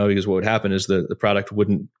 because what would happen is the product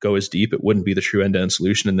wouldn't go as deep. It wouldn't be the true end-to-end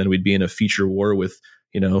solution. And then we'd be in a feature war with,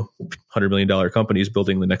 $100 million companies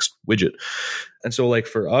building the next widget. And so like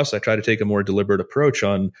for us, I try to take a more deliberate approach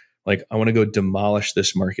on like, I want to go demolish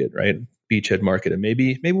this market, right? Beachhead market. And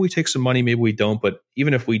maybe we take some money, maybe we don't. But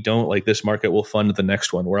even if we don't, like this market will fund the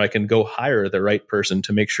next one where I can go hire the right person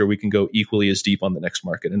to make sure we can go equally as deep on the next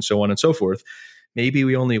market and so on and so forth. Maybe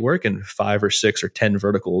we only work in 5 or 6 or 10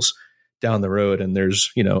 verticals down the road. And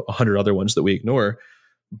there's, 100 other ones that we ignore,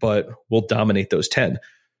 but we'll dominate those 10,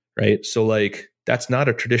 right? So like, that's not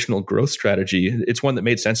a traditional growth strategy. It's one that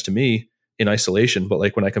made sense to me in isolation. But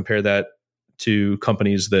like when I compare that to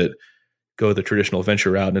companies that go the traditional venture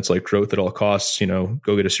route and it's like growth at all costs,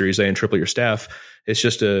 go get a Series A and triple your staff. It's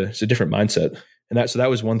just it's a different mindset. And that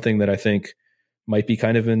was one thing that I think might be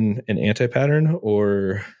kind of an anti-pattern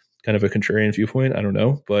or kind of a contrarian viewpoint. I don't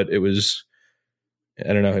know, but it wasn't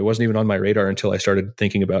even on my radar until I started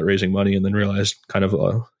thinking about raising money and then realized kind of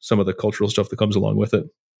some of the cultural stuff that comes along with it.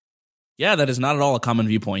 Yeah, that is not at all a common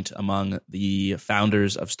viewpoint among the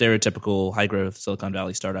founders of stereotypical high-growth Silicon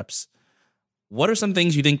Valley startups. What are some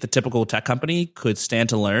things you think the typical tech company could stand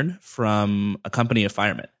to learn from a company of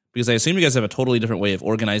Firement? Because I assume you guys have a totally different way of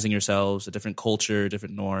organizing yourselves, a different culture,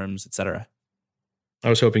 different norms, et cetera. I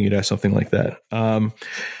was hoping you'd ask something like that.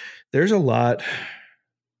 There's a lot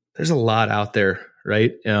out there,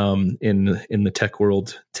 right? In the tech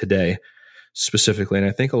world today, specifically. And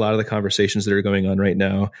I think a lot of the conversations that are going on right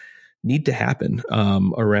now need to happen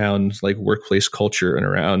around like workplace culture and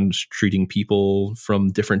around treating people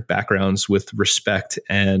from different backgrounds with respect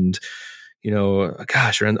and,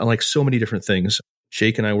 around like so many different things.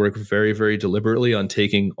 Jake and I work very, very deliberately on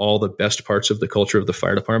taking all the best parts of the culture of the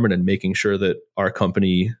fire department and making sure that our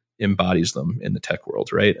company embodies them in the tech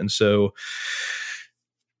world, right? And so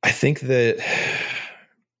I think that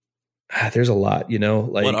there's a lot,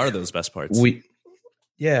 like what are those best parts?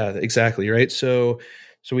 Yeah, exactly. Right. So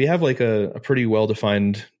we have like a pretty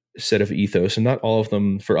well-defined set of ethos, and not all of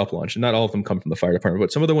them for UpLaunch, and not all of them come from the fire department,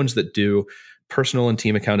 but some of the ones that do. Personal and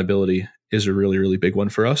team accountability is a really, really big one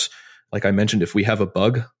for us. Like I mentioned, if we have a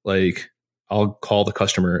bug, like I'll call the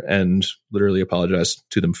customer and literally apologize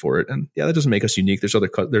to them for it. And yeah, that doesn't make us unique. There's other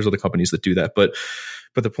companies that do that. But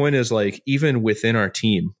the point is like, even within our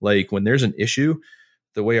team, like when there's an issue,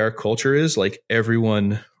 the way our culture is, like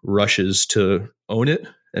everyone rushes to own it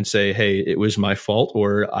and say, hey, it was my fault,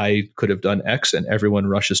 or I could have done X, and everyone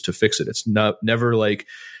rushes to fix it. It's never like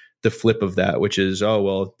the flip of that, which is, oh,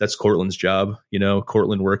 well, that's Cortland's job.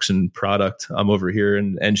 Cortland works in product. I'm over here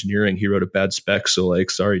in engineering. He wrote a bad spec. So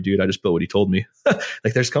like, sorry, dude, I just built what he told me.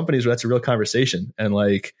 Like there's companies where that's a real conversation. And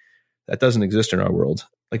like, that doesn't exist in our world.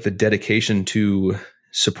 Like the dedication to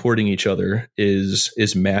supporting each other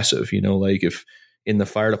is massive. Like if in the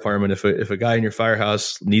fire department, if a guy in your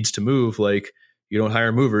firehouse needs to move, like you don't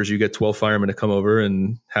hire movers, you get 12 firemen to come over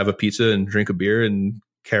and have a pizza and drink a beer and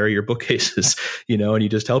carry your bookcases, and you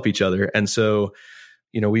just help each other. And so,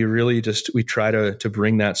 we really we try to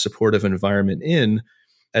bring that supportive environment in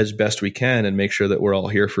as best we can and make sure that we're all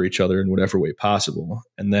here for each other in whatever way possible.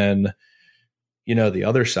 And then, the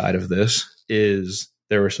other side of this is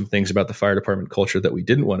there were some things about the fire department culture that we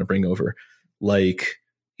didn't want to bring over, like,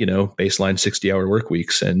 baseline 60-hour work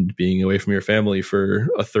weeks and being away from your family for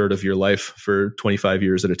a third of your life for 25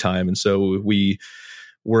 years at a time. And so we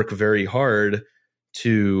work very hard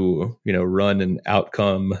to, run an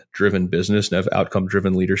outcome-driven business and have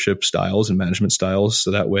outcome-driven leadership styles and management styles. So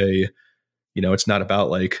that way, it's not about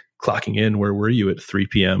like clocking in. Where were you at 3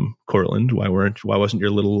 p.m. Cortland? Why wasn't your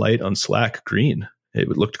little light on Slack green? It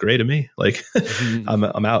looked gray to me. Like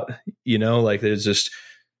I'm out, like there's just,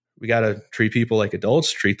 we got to treat people like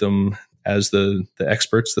adults, treat them as the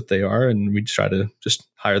experts that they are. And we try to just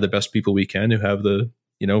hire the best people we can who have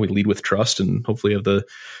we lead with trust and hopefully have the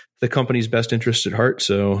company's best interest at heart.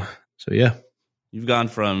 So yeah. You've gone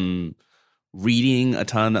from reading a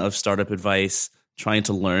ton of startup advice, trying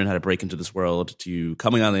to learn how to break into this world, to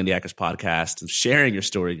coming on the Indie Hackers podcast and sharing your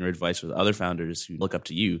story and your advice with other founders who look up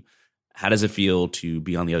to you. How does it feel to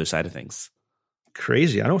be on the other side of things?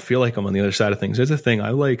 crazy. I don't feel like I'm on the other side of things. There's a thing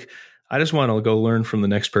I just want to go learn from the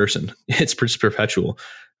next person. It's perpetual,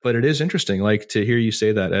 but it is interesting. Like to hear you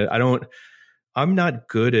say that. I'm not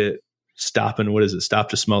good at stopping. What is it? Stop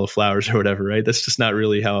to smell the flowers or whatever, right? That's just not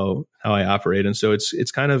really how I operate. And so it's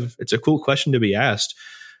a cool question to be asked.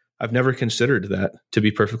 I've never considered that, to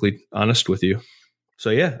be perfectly honest with you. So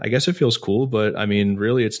yeah, I guess it feels cool, but I mean,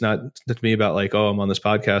 really it's not to me about like, oh, I'm on this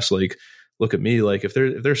podcast. Like, look at me. Like if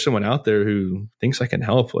there's someone out there who thinks I can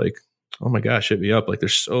help, like, oh my gosh, hit me up. Like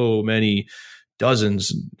there's so many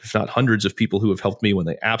dozens, if not hundreds of people who have helped me when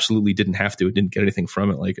they absolutely didn't have to, didn't get anything from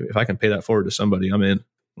it. Like if I can pay that forward to somebody, I'm in.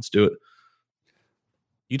 Let's do it.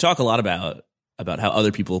 You talk a lot about how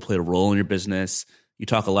other people played a role in your business. You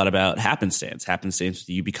talk a lot about happenstance with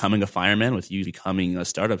you becoming a fireman, with you becoming a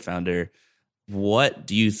startup founder. What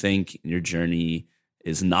do you think in your journey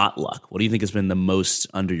is not luck? What do you think has been the most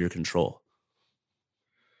under your control?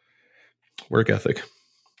 Work ethic,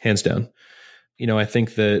 hands down. I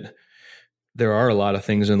think that there are a lot of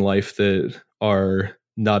things in life that are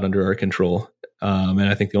not under our control. And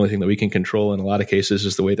I think the only thing that we can control in a lot of cases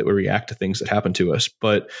is the way that we react to things that happen to us.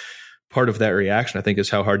 But part of that reaction, I think, is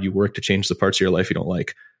how hard you work to change the parts of your life you don't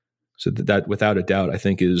like. So that without a doubt, I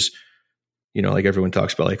think is, like everyone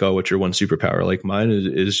talks about like, oh, what's your one superpower? Like mine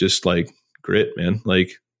is just like grit, man.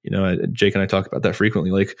 Like, Jake and I talk about that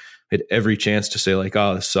frequently. Like I had every chance to say like,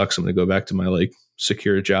 oh, this sucks. I'm going to go back to my like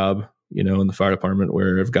secure job, in the fire department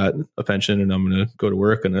where I've got a pension and I'm going to go to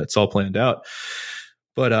work and it's all planned out.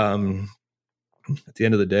 But at the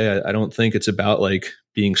end of the day, I don't think it's about like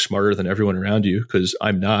being smarter than everyone around you, because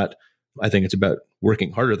I'm not. I think it's about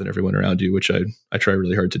working harder than everyone around you, which I try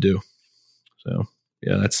really hard to do. So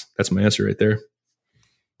yeah, that's my answer right there.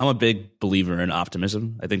 I'm a big believer in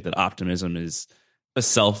optimism. I think that optimism is a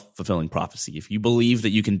self-fulfilling prophecy. If you believe that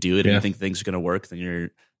you can do it and you think things are going to work, then you're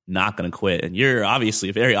not going to quit. And you're obviously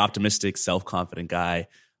a very optimistic, self-confident guy.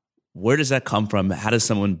 Where does that come from? How does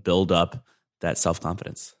someone build up that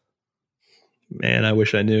self-confidence? Man, I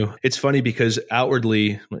wish I knew. It's funny because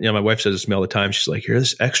outwardly, my wife says this to me all the time. She's like, you're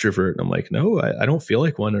this extrovert. And I'm like, no, I don't feel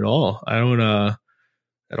like one at all. I don't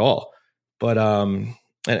at all. But and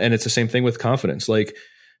it's the same thing with confidence. Like,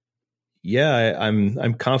 yeah,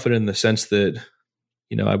 I'm confident in the sense that,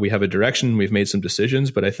 we have a direction, we've made some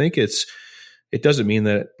decisions, but I think it doesn't mean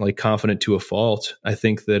that like confident to a fault. I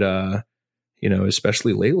think that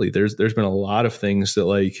especially lately, there's been a lot of things that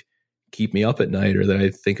like keep me up at night, or that I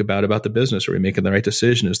think about the business. Are we making the right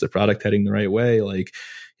decision? Is the product heading the right way? Like,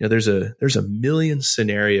 there's a million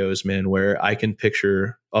scenarios, man, where I can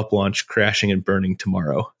picture UpLaunch crashing and burning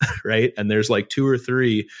tomorrow. Right. And there's like 2 or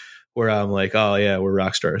 3 where I'm like, oh yeah, we're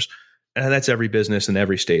rock stars. And that's every business and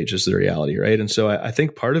every stage is the reality. Right. And so I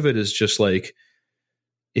think part of it is just like,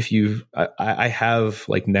 I have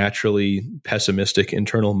like naturally pessimistic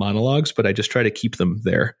internal monologues, but I just try to keep them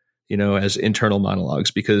there, as internal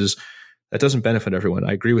monologues, because that doesn't benefit everyone.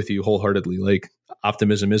 I agree with you wholeheartedly. Like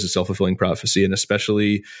optimism is a self-fulfilling prophecy, and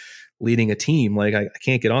especially leading a team. Like I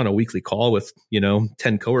can't get on a weekly call with,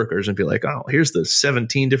 10 coworkers and be like, oh, here's the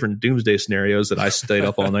 17 different doomsday scenarios that I stayed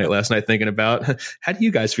up all night last night thinking about. How do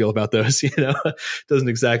you guys feel about those? Doesn't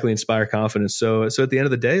exactly inspire confidence. So at the end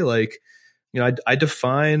of the day, like, I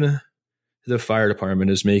define the fire department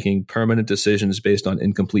as making permanent decisions based on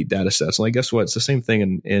incomplete data sets. And like, guess what? It's the same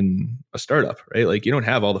thing in a startup, right? Like you don't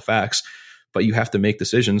have all the facts, but you have to make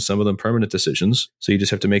decisions, some of them permanent decisions. So you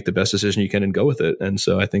just have to make the best decision you can and go with it. And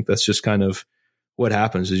so I think that's just kind of what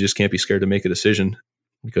happens. You just can't be scared to make a decision,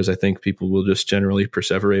 because I think people will just generally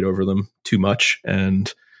perseverate over them too much.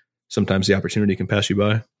 And sometimes the opportunity can pass you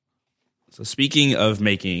by. So speaking of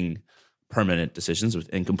making permanent decisions with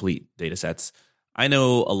incomplete data sets, I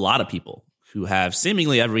know a lot of people who have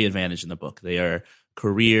seemingly every advantage in the book. They are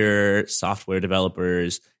career software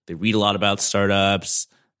developers. They read a lot about startups.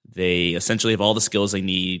 They essentially have all the skills they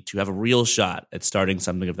need to have a real shot at starting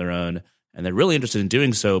something of their own. And they're really interested in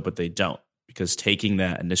doing so, but they don't, because taking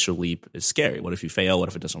that initial leap is scary. What if you fail? What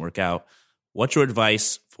if it doesn't work out? What's your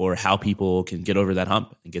advice for how people can get over that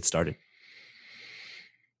hump and get started?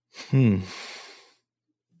 It's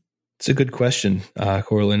a good question,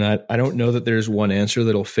 Corlin. I don't know that there's one answer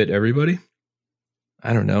that'll fit everybody.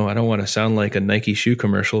 I don't know. I don't want to sound like a Nike shoe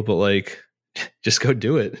commercial, but like, just go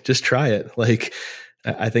do it. Just try it. Like,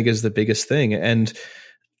 I think is the biggest thing. And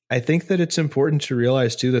I think that it's important to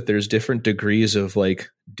realize too, that there's different degrees of like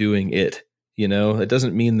doing it. It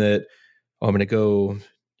doesn't mean that, oh, I'm going to go,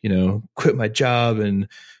 quit my job and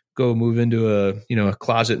go move into a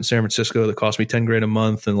closet in San Francisco that cost me $10,000 a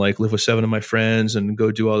month and like live with 7 of my friends and go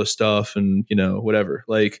do all this stuff and, whatever.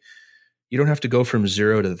 Like, you don't have to go from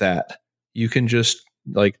 0 to that. You can just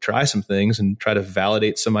like try some things and try to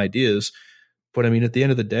validate some ideas. But I mean, at the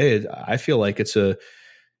end of the day, I feel like it's a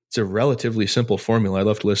relatively simple formula. I'd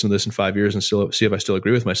love to listen to this in 5 years and still see if I still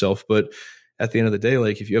agree with myself. But at the end of the day,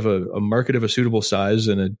 like if you have a market of a suitable size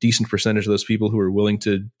and a decent percentage of those people who are willing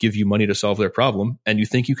to give you money to solve their problem, and you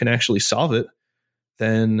think you can actually solve it,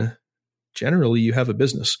 then generally you have a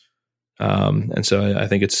business. And so I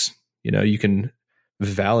think it's, you can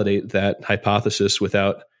validate that hypothesis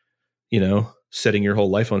without, setting your whole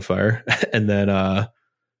life on fire. And then,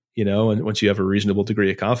 and once you have a reasonable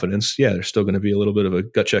degree of confidence, there's still going to be a little bit of a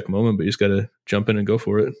gut check moment, but you just got to jump in and go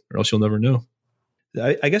for it, or else you'll never know.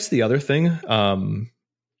 I guess the other thing,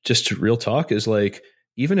 just real talk, is like,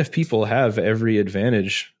 even if people have every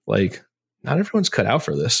advantage, like not everyone's cut out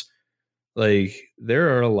for this. Like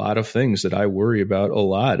there are a lot of things that I worry about a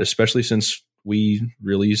lot, especially since we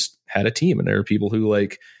really had a team, and there are people who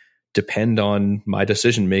like depend on my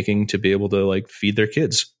decision making to be able to like feed their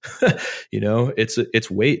kids. It's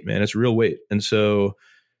weight, man. It's real weight. And so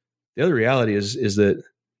the other reality is that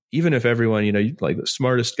even if everyone, like the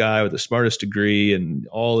smartest guy with the smartest degree and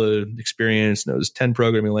all the experience, knows 10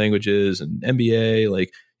 programming languages and MBA,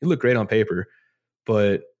 like you look great on paper,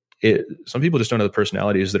 but some people just don't have the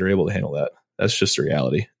personalities that are able to handle that. That's just the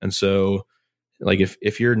reality. And so like,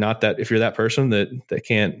 if you're that person that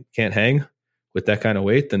can't hang with that kind of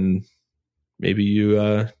weight, then maybe you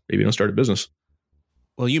don't start a business.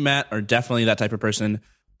 Well, you, Matt, are definitely that type of person.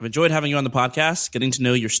 I've enjoyed having you on the podcast, getting to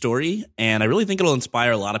know your story, and I really think it'll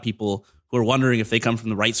inspire a lot of people who are wondering if they come from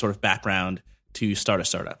the right sort of background to start a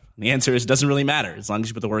startup. And the answer is it doesn't really matter. As long as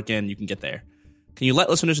you put the work in, you can get there. Can you let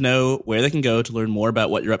listeners know where they can go to learn more about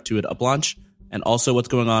what you're up to at UpLaunch, and also what's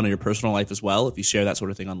going on in your personal life as well, if you share that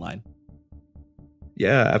sort of thing online?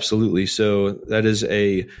 Yeah, absolutely. So that is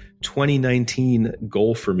a 2019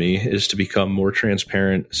 goal for me, is to become more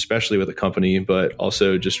transparent, especially with a company, but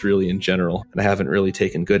also just really in general. And I haven't really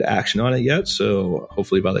taken good action on it yet. So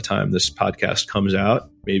hopefully by the time this podcast comes out,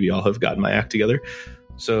 maybe I'll have gotten my act together.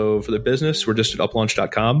 So for the business, we're just at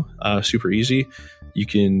uplaunch.com. Super easy. You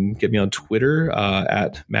can get me on Twitter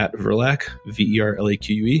at Matt Verlaque,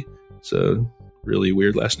 Verlaque. It's a really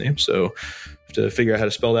weird last name, so to figure out how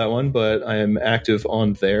to spell that one, but I am active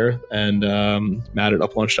on there, and Matt at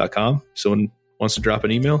uplaunch.com. Someone wants to drop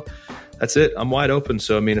an email, that's it. I'm wide open.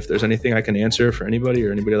 So, I mean, if there's anything I can answer for anybody,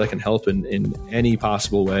 or anybody that can help in any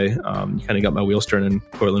possible way, you kind of got my wheels turning,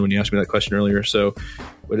 Cortland, when you asked me that question earlier. So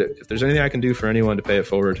but if there's anything I can do for anyone to pay it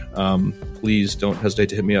forward, please don't hesitate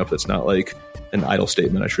to hit me up. That's not like an idle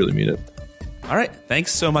statement. I truly mean it. All right.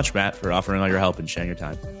 Thanks so much, Matt, for offering all your help and sharing your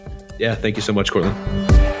time. Yeah. Thank you so much, Cortland.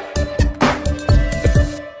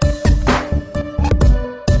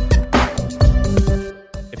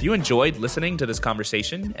 If you enjoyed listening to this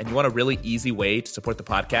conversation and you want a really easy way to support the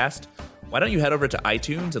podcast, why don't you head over to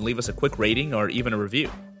iTunes and leave us a quick rating or even a review?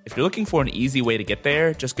 If you're looking for an easy way to get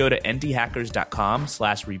there, just go to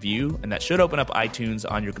ndhackers.com/review, and that should open up iTunes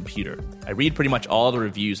on your computer. I read pretty much all the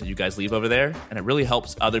reviews that you guys leave over there, and it really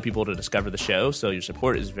helps other people to discover the show, so your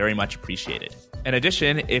support is very much appreciated. In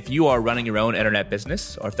addition, if you are running your own internet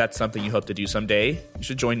business, or if that's something you hope to do someday, you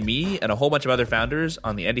should join me and a whole bunch of other founders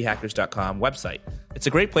on the ndhackers.com website. It's a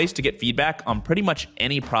great place to get feedback on pretty much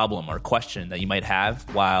any problem or question that you might have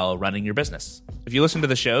while running your business. If you listen to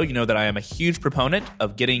the show, you know that I am a huge proponent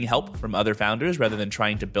of getting help from other founders rather than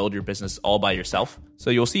trying to build your business all by yourself. So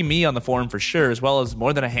you'll see me on the forum for sure, as well as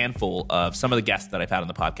more than a handful of some of the guests that I've had on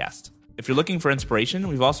the podcast. If you're looking for inspiration,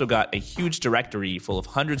 we've also got a huge directory full of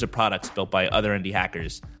hundreds of products built by other indie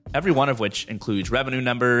hackers, every one of which includes revenue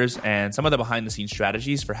numbers and some of the behind-the-scenes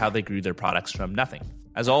strategies for how they grew their products from nothing.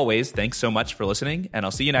 As always, thanks so much for listening, and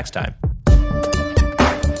I'll see you next time.